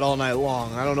swallowing that all night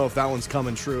long. I don't know if that one's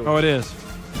coming true. Oh, it is.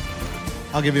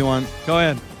 I'll give you one. Go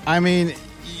ahead. I mean,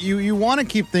 you want to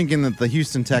keep thinking that the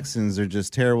Houston Texans are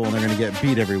just terrible and they're going to get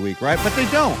beat every week, right? But they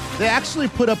don't. They actually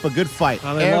put up a good fight.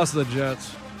 Oh, they lost to the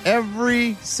Jets.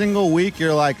 Every single week,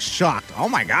 you're like shocked. Oh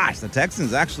my gosh, the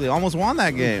Texans actually almost won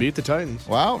that game. Beat the Titans.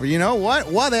 Well, you know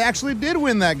what? Well, they actually did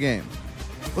win that game.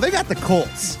 Well, they got the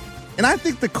Colts. And I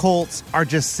think the Colts are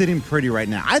just sitting pretty right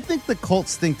now. I think the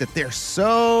Colts think that they're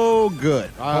so good.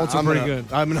 Colts are pretty good.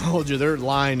 I'm going to hold you. Their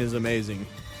line is amazing.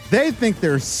 They think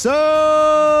they're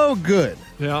so good.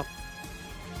 Yeah.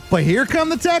 But here come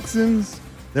the Texans.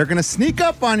 They're going to sneak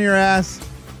up on your ass.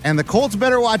 And the Colts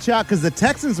better watch out because the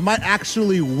Texans might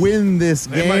actually win this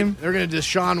game. They're going to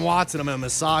Deshaun Watson. I'm going to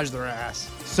massage their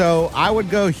ass. So I would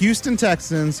go Houston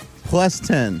Texans plus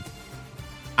 10.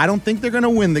 I don't think they're going to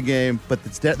win the game, but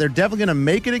they're definitely going to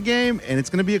make it a game, and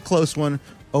it's going to be a close one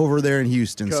over there in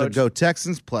Houston. Coach, so go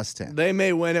Texans plus 10. They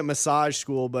may win at massage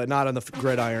school, but not on the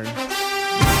gridiron.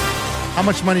 How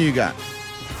much money you got?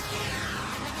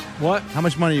 What? How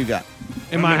much money you got?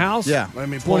 In my house? Yeah. Let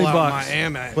me pull out my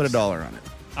Amex. Put $1 on it.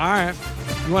 All right.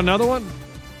 You want another one?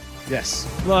 Yes.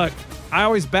 Look, I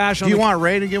always bash on Do you want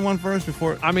Ray to get one first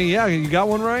before? I mean, yeah, you got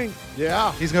one, Ray?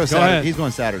 Yeah. He's going Go Saturday. ahead. He's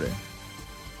going Saturday.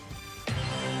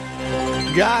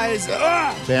 Guys,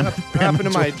 Bam. what happened to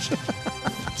my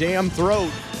damn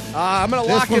throat? I'm going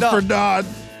to lock This it up. one's for Dodd.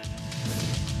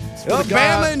 Well,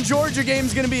 Bama and Georgia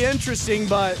game's going to be interesting,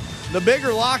 but the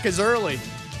bigger lock is early.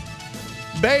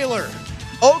 Baylor,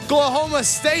 Oklahoma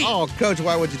State. Oh, Coach,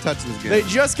 why would you touch this game? They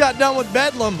just got done with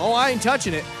Bedlam. Oh, I ain't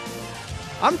touching it.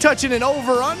 I'm touching an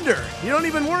over-under. You don't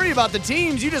even worry about the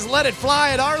teams. You just let it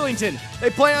fly at Arlington. They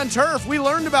play on turf. We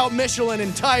learned about Michelin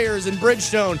and tires and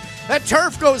Bridgestone. That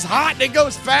turf goes hot and it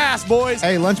goes fast, boys.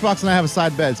 Hey, Lunchbox and I have a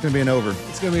side bet. It's going to be an over.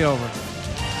 It's going to be over.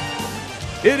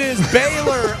 It is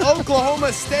Baylor,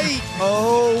 Oklahoma State.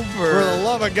 Over. For the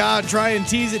love of God, try and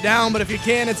tease it down, but if you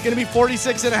can, it's going to be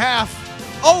 46.5.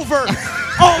 Over.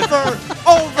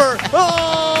 Over.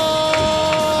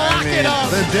 Oh, lock it up.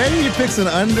 The day he picks an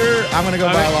under, I'm going to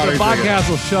go buy a lottery The ticket. podcast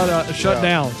will shut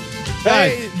down.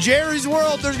 Hey, Jerry's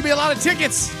World, there's going to be a lot of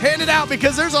tickets handed out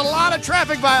because there's a lot of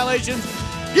traffic violations.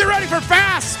 Get ready for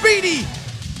fast, speedy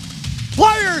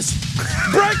players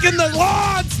breaking the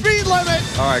law and speed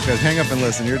limit. All right, Coach, hang up and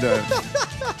listen. You're done.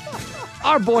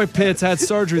 Our boy Pitts had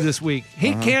surgery this week.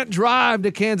 He can't drive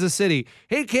to Kansas City.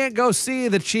 He can't go see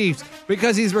the Chiefs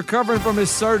because he's recovering from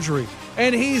his surgery.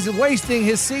 And he's wasting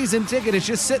his season ticket. It's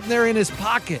just sitting there in his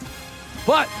pocket.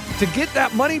 But to get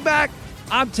that money back,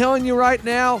 I'm telling you right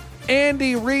now,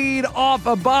 Andy Reid off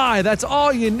a bye. That's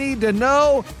all you need to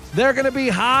know. They're going to be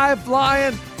high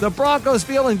flying. The Broncos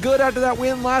feeling good after that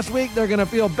win last week. They're going to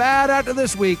feel bad after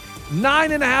this week.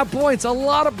 9.5 points, a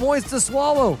lot of points to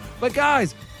swallow. But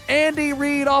guys, Andy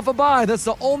Reid off a bye. That's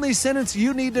the only sentence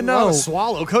you need to know.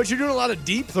 Swallow. Coach, you're doing a lot of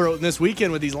deep throating this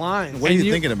weekend with these lines. What are you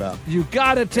thinking about? You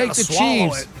got to take the swallow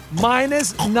Chiefs it.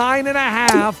 minus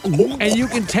 9.5, and you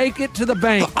can take it to the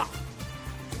bank.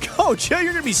 Coach, you're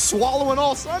going to be swallowing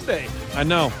all Sunday. I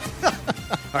know.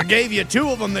 I gave you 2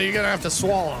 of them that you're going to have to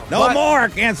swallow. No more. I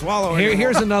can't swallow it.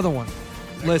 Here's another one.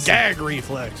 Listen, Gag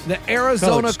reflex. the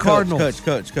Arizona Cardinals.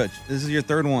 Coach. This is your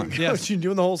third one. Yes. Coach, you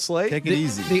doing the whole slate? Take it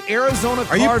easy. The Arizona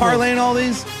Are you Cardinals. parlaying all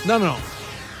these? No.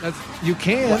 You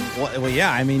can. Well,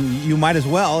 yeah. I mean, you might as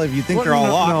well if you think they're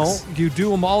all locks. No, you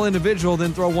do them all individual,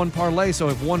 then throw one parlay. So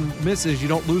if one misses, you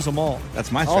don't lose them all.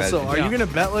 That's my strategy. Also, are you going to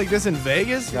bet like this in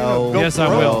Vegas? You're No. gonna go Yes, I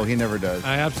pro? will. No, he never does.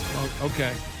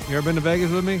 Okay. You ever been to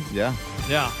Vegas with me? Yeah.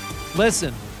 Yeah.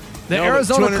 Listen, the No,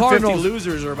 Arizona 250 Cardinals.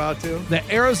 losers are about to. The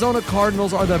Arizona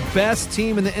Cardinals are the best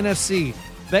team in the NFC.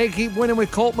 They keep winning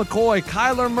with Colt McCoy.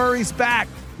 Kyler Murray's back.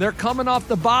 They're coming off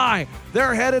the bye.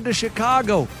 They're headed to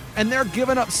Chicago, and they're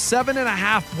giving up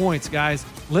 7.5 points, guys.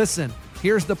 Listen,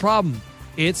 here's the problem.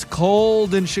 It's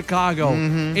cold in Chicago.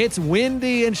 Mm-hmm. It's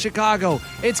windy in Chicago.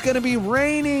 It's going to be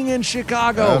raining in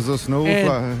Chicago. There's a snow And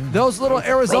fly. those little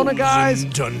Arizona guys,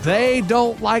 tundra. they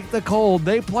don't like the cold.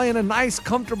 They play in a nice,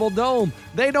 comfortable dome.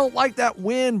 They don't like that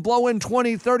wind blowing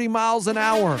 20, 30 miles an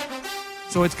hour.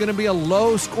 So it's going to be a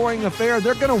low-scoring affair.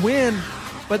 They're going to win,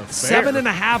 but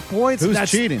 7.5 points. Who's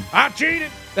that's, cheating? I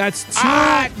cheated. That's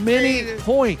too many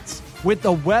points. With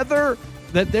the weather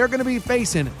that they're going to be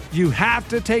facing, you have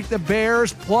to take the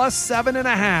Bears plus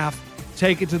 7.5.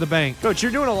 Take it to the bank. Coach,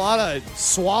 you're doing a lot of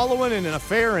swallowing and an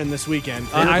affair in this weekend.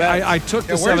 I took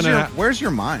the 7.5. Where's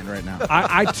your mind right now?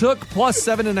 I took plus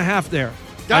 7.5 there.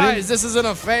 Guys, this is an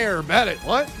affair. Bet it.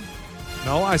 What?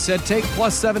 No, I said take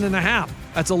plus 7.5.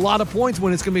 That's a lot of points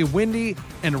when it's going to be windy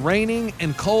and raining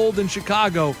and cold in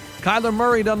Chicago. Kyler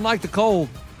Murray doesn't like the cold.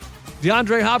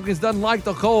 DeAndre Hopkins doesn't like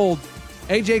the cold.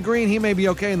 AJ Green, he may be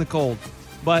okay in the cold.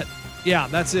 But, yeah,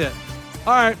 that's it.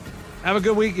 All right. Have a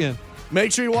good weekend.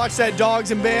 Make sure you watch that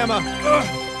Dogs in Bama.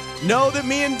 Know that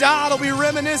me and Dodd will be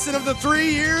reminiscent of the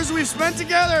 3 years we've spent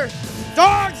together.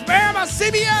 Dogs, Bama,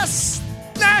 CBS.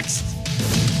 Next.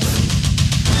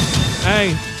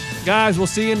 Hey, guys, we'll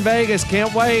see you in Vegas.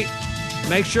 Can't wait.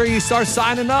 Make sure you start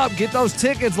signing up. Get those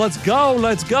tickets. Let's go.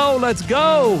 Let's go. Let's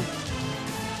go.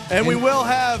 And we will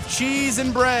have cheese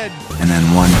and bread. And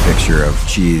then one picture of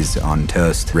cheese on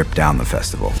toast ripped down the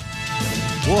festival.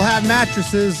 We'll have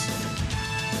mattresses.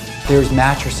 There's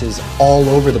mattresses all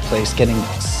over the place getting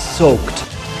soaked.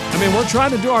 I mean, we're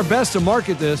trying to do our best to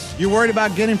market this. You worried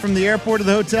about getting from the airport to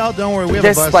the hotel? Don't worry, we have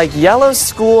This a bus. like yellow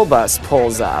school bus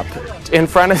pulls up in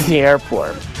front of the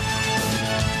airport.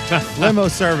 Limo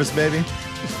service, baby.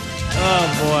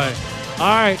 Oh, boy. All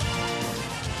right.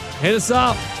 Hit us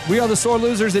up. We are the Sore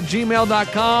Losers at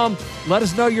gmail.com. Let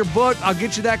us know you're booked. I'll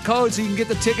get you that code so you can get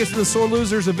the tickets to the Sore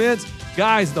Losers events.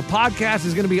 Guys, the podcast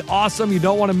is going to be awesome. You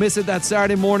don't want to miss it that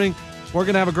Saturday morning. We're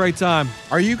going to have a great time.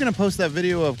 Are you going to post that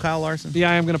video of Kyle Larson? Yeah,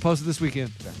 I am going to post it this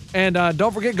weekend. Okay. And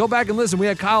don't forget, go back and listen. We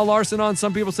had Kyle Larson on.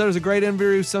 Some people said it was a great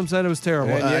interview. Some said it was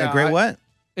terrible. Great what?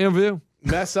 Interview.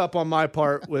 Mess up on my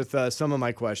part with some of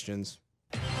my questions.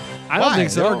 I don't think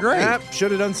so. They were great.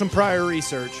 Should have done some prior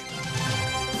research.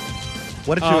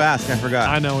 What did you ask? I forgot.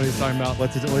 I know what he's talking about. What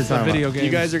he's talking about? Video games.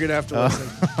 You guys are going to have to listen.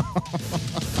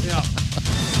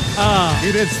 Yeah.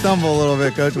 You did stumble a little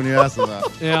bit, Coach, when you asked him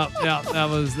that. Yeah. That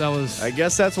was. I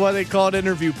guess that's why they call it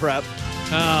interview prep.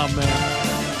 Oh,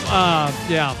 man.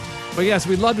 Yeah. But yes,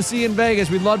 we'd love to see you in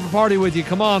Vegas. We'd love to party with you.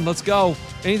 Come on, let's go.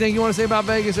 Anything you want to say about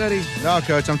Vegas, Eddie? No,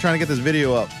 Coach. I'm trying to get this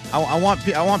video up. I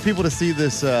want people to see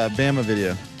this Bama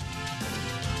video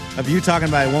of you talking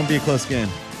about it won't be a close game.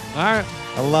 All right.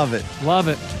 I love it. Love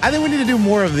it. I think we need to do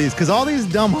more of these because all these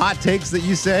dumb hot takes that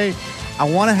you say, I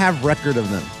want to have record of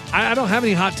them. I don't have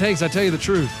any hot takes. I tell you the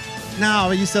truth. No,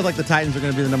 but you said like the Titans are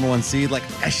going to be the number 1 seed. Like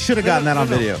I should have gotten that on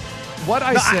video. What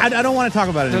I said. I don't want to talk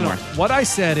about it anymore. What I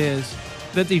said is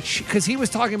that because he was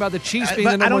talking about the Chiefs being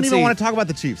the number 1 seed. I don't even want to talk about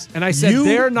the Chiefs. And I said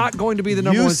they're not going to be the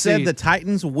number 1 seed. You said the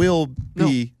Titans will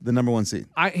be the number 1 seed.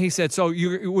 He said, so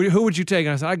who would you take?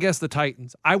 And I said, I guess the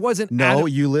Titans. I wasn't. No,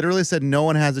 you literally said no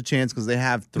one has a chance because they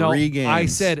have 3 games. I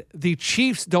said the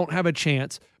Chiefs don't have a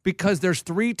chance because there's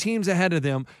 3 teams ahead of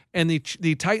them, and the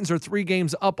Titans are 3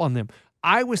 games up on them.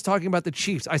 I was talking about the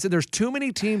Chiefs. I said there's too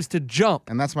many teams to jump.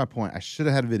 And that's my point. I should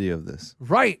have had video of this.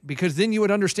 Right, because then you would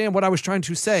understand what I was trying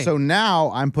to say. So now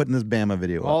I'm putting this Bama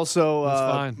video up.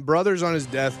 Also, brother's on his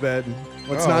deathbed.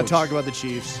 Let's not talk about the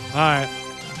Chiefs. All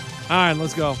right,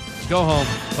 let's go. Go home.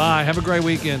 Bye. Have a great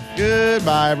weekend.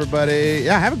 Goodbye, everybody.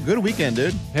 Yeah, have a good weekend,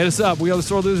 dude. Hit us up. We are the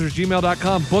Sore Losers,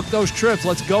 gmail.com. Book those trips.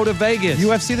 Let's go to Vegas.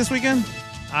 UFC this weekend?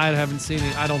 I haven't seen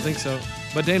it. I don't think so.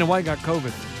 But Dana White got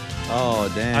COVID.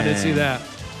 Oh, damn. I didn't see that.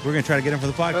 We're going to try to get him for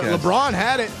the podcast. LeBron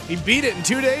had it. He beat it in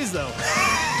 2 days, though.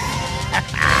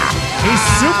 He's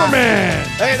Superman.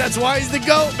 Hey, that's why he's the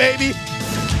GOAT, baby.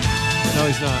 No,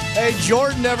 he's not. Hey,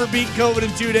 Jordan never beat COVID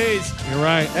in 2 days. You're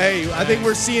right. Hey, I think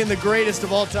we're seeing the greatest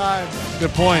of all time.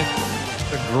 Good point.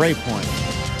 That's a great point.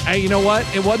 Hey, you know what?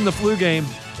 It wasn't the flu game.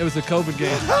 It was the COVID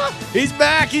game. He's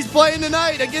back. He's playing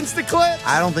tonight against the Clips.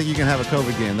 I don't think you can have a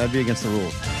COVID game. That'd be against the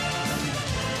rules.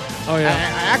 Oh, yeah.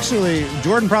 Actually,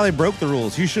 Jordan probably broke the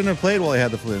rules. He shouldn't have played while he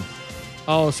had the flu.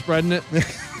 Oh, spreading it?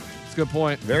 That's a good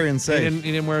point. Very unsafe.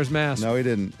 He didn't wear his mask. No, he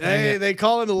didn't. Hey, they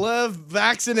call him Lev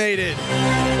Vaccinated.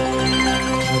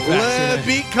 Lev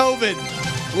beat COVID.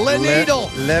 Le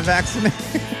Needle. Le Vaccinated.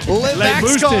 Le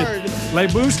Vax Card. Le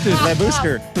Boosted. Le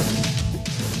Booster.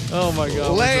 Oh, my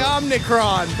God. Le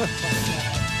Omnicron.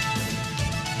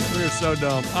 We're so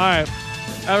dumb. All right.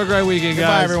 Have a great weekend,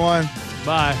 guys. Bye, everyone.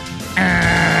 Bye.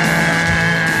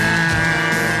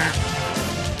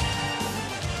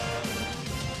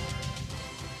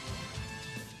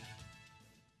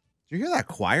 Did you hear that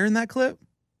choir in that clip?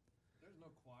 There's no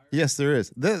choir. Yes, there is.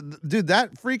 Dude,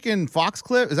 that freaking Fox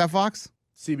clip, is that Fox?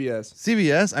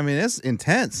 CBS. I mean, it's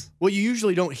intense. Well, you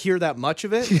usually don't hear that much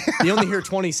of it. You only hear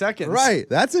 20 seconds. Right.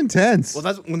 That's intense. Well,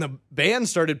 that's when the band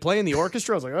started playing the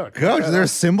orchestra. I was like, oh, Coach,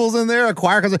 there's cymbals in there. A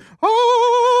choir comes in.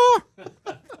 Oh!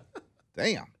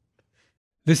 Damn.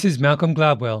 This is Malcolm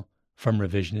Gladwell from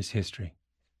Revisionist History.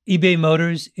 eBay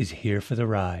Motors is here for the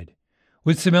ride.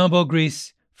 With some elbow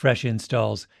grease, fresh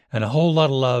installs, and a whole lot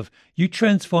of love, you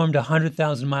transformed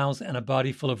 100,000 miles and a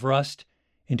body full of rust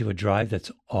into a drive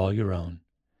that's all your own.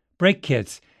 Brake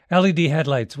kits, LED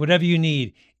headlights, whatever you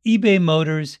need, eBay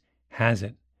Motors has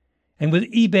it. And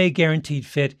with eBay Guaranteed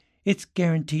Fit, it's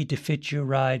guaranteed to fit your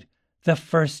ride the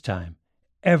first time,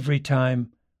 every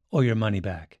time, or your money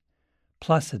back.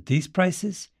 Plus, at these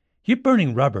prices, you're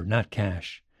burning rubber, not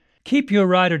cash. Keep your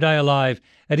ride or die alive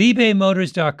at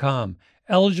ebaymotors.com.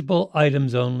 Eligible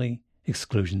items only.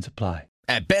 Exclusions apply.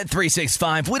 At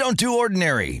Bet365, we don't do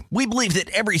ordinary. We believe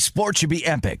that every sport should be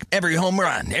epic. Every home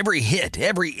run, every hit,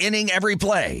 every inning, every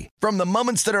play. From the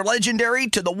moments that are legendary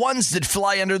to the ones that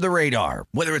fly under the radar.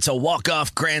 Whether it's a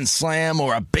walk-off grand slam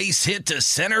or a base hit to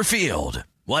center field.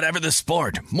 Whatever the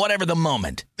sport, whatever the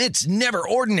moment. It's never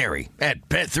ordinary at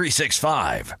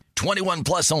Bet365. 21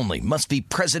 plus only. Must be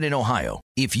present in Ohio.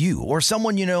 If you or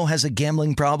someone you know has a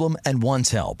gambling problem and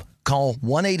wants help, call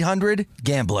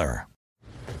 1-800-GAMBLER.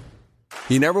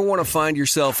 You never want to find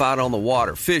yourself out on the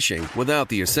water fishing without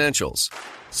the essentials.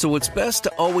 So it's best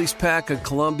to always pack a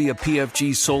Columbia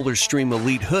PFG Solar Stream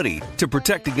Elite hoodie to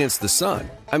protect against the sun.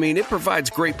 I mean, it provides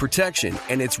great protection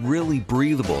and it's really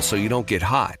breathable so you don't get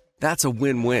hot. That's a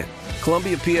win-win.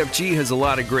 Columbia PFG has a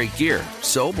lot of great gear.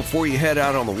 So before you head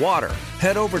out on the water,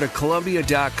 head over to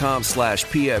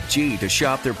Columbia.com/PFG to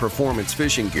shop their performance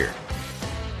fishing gear.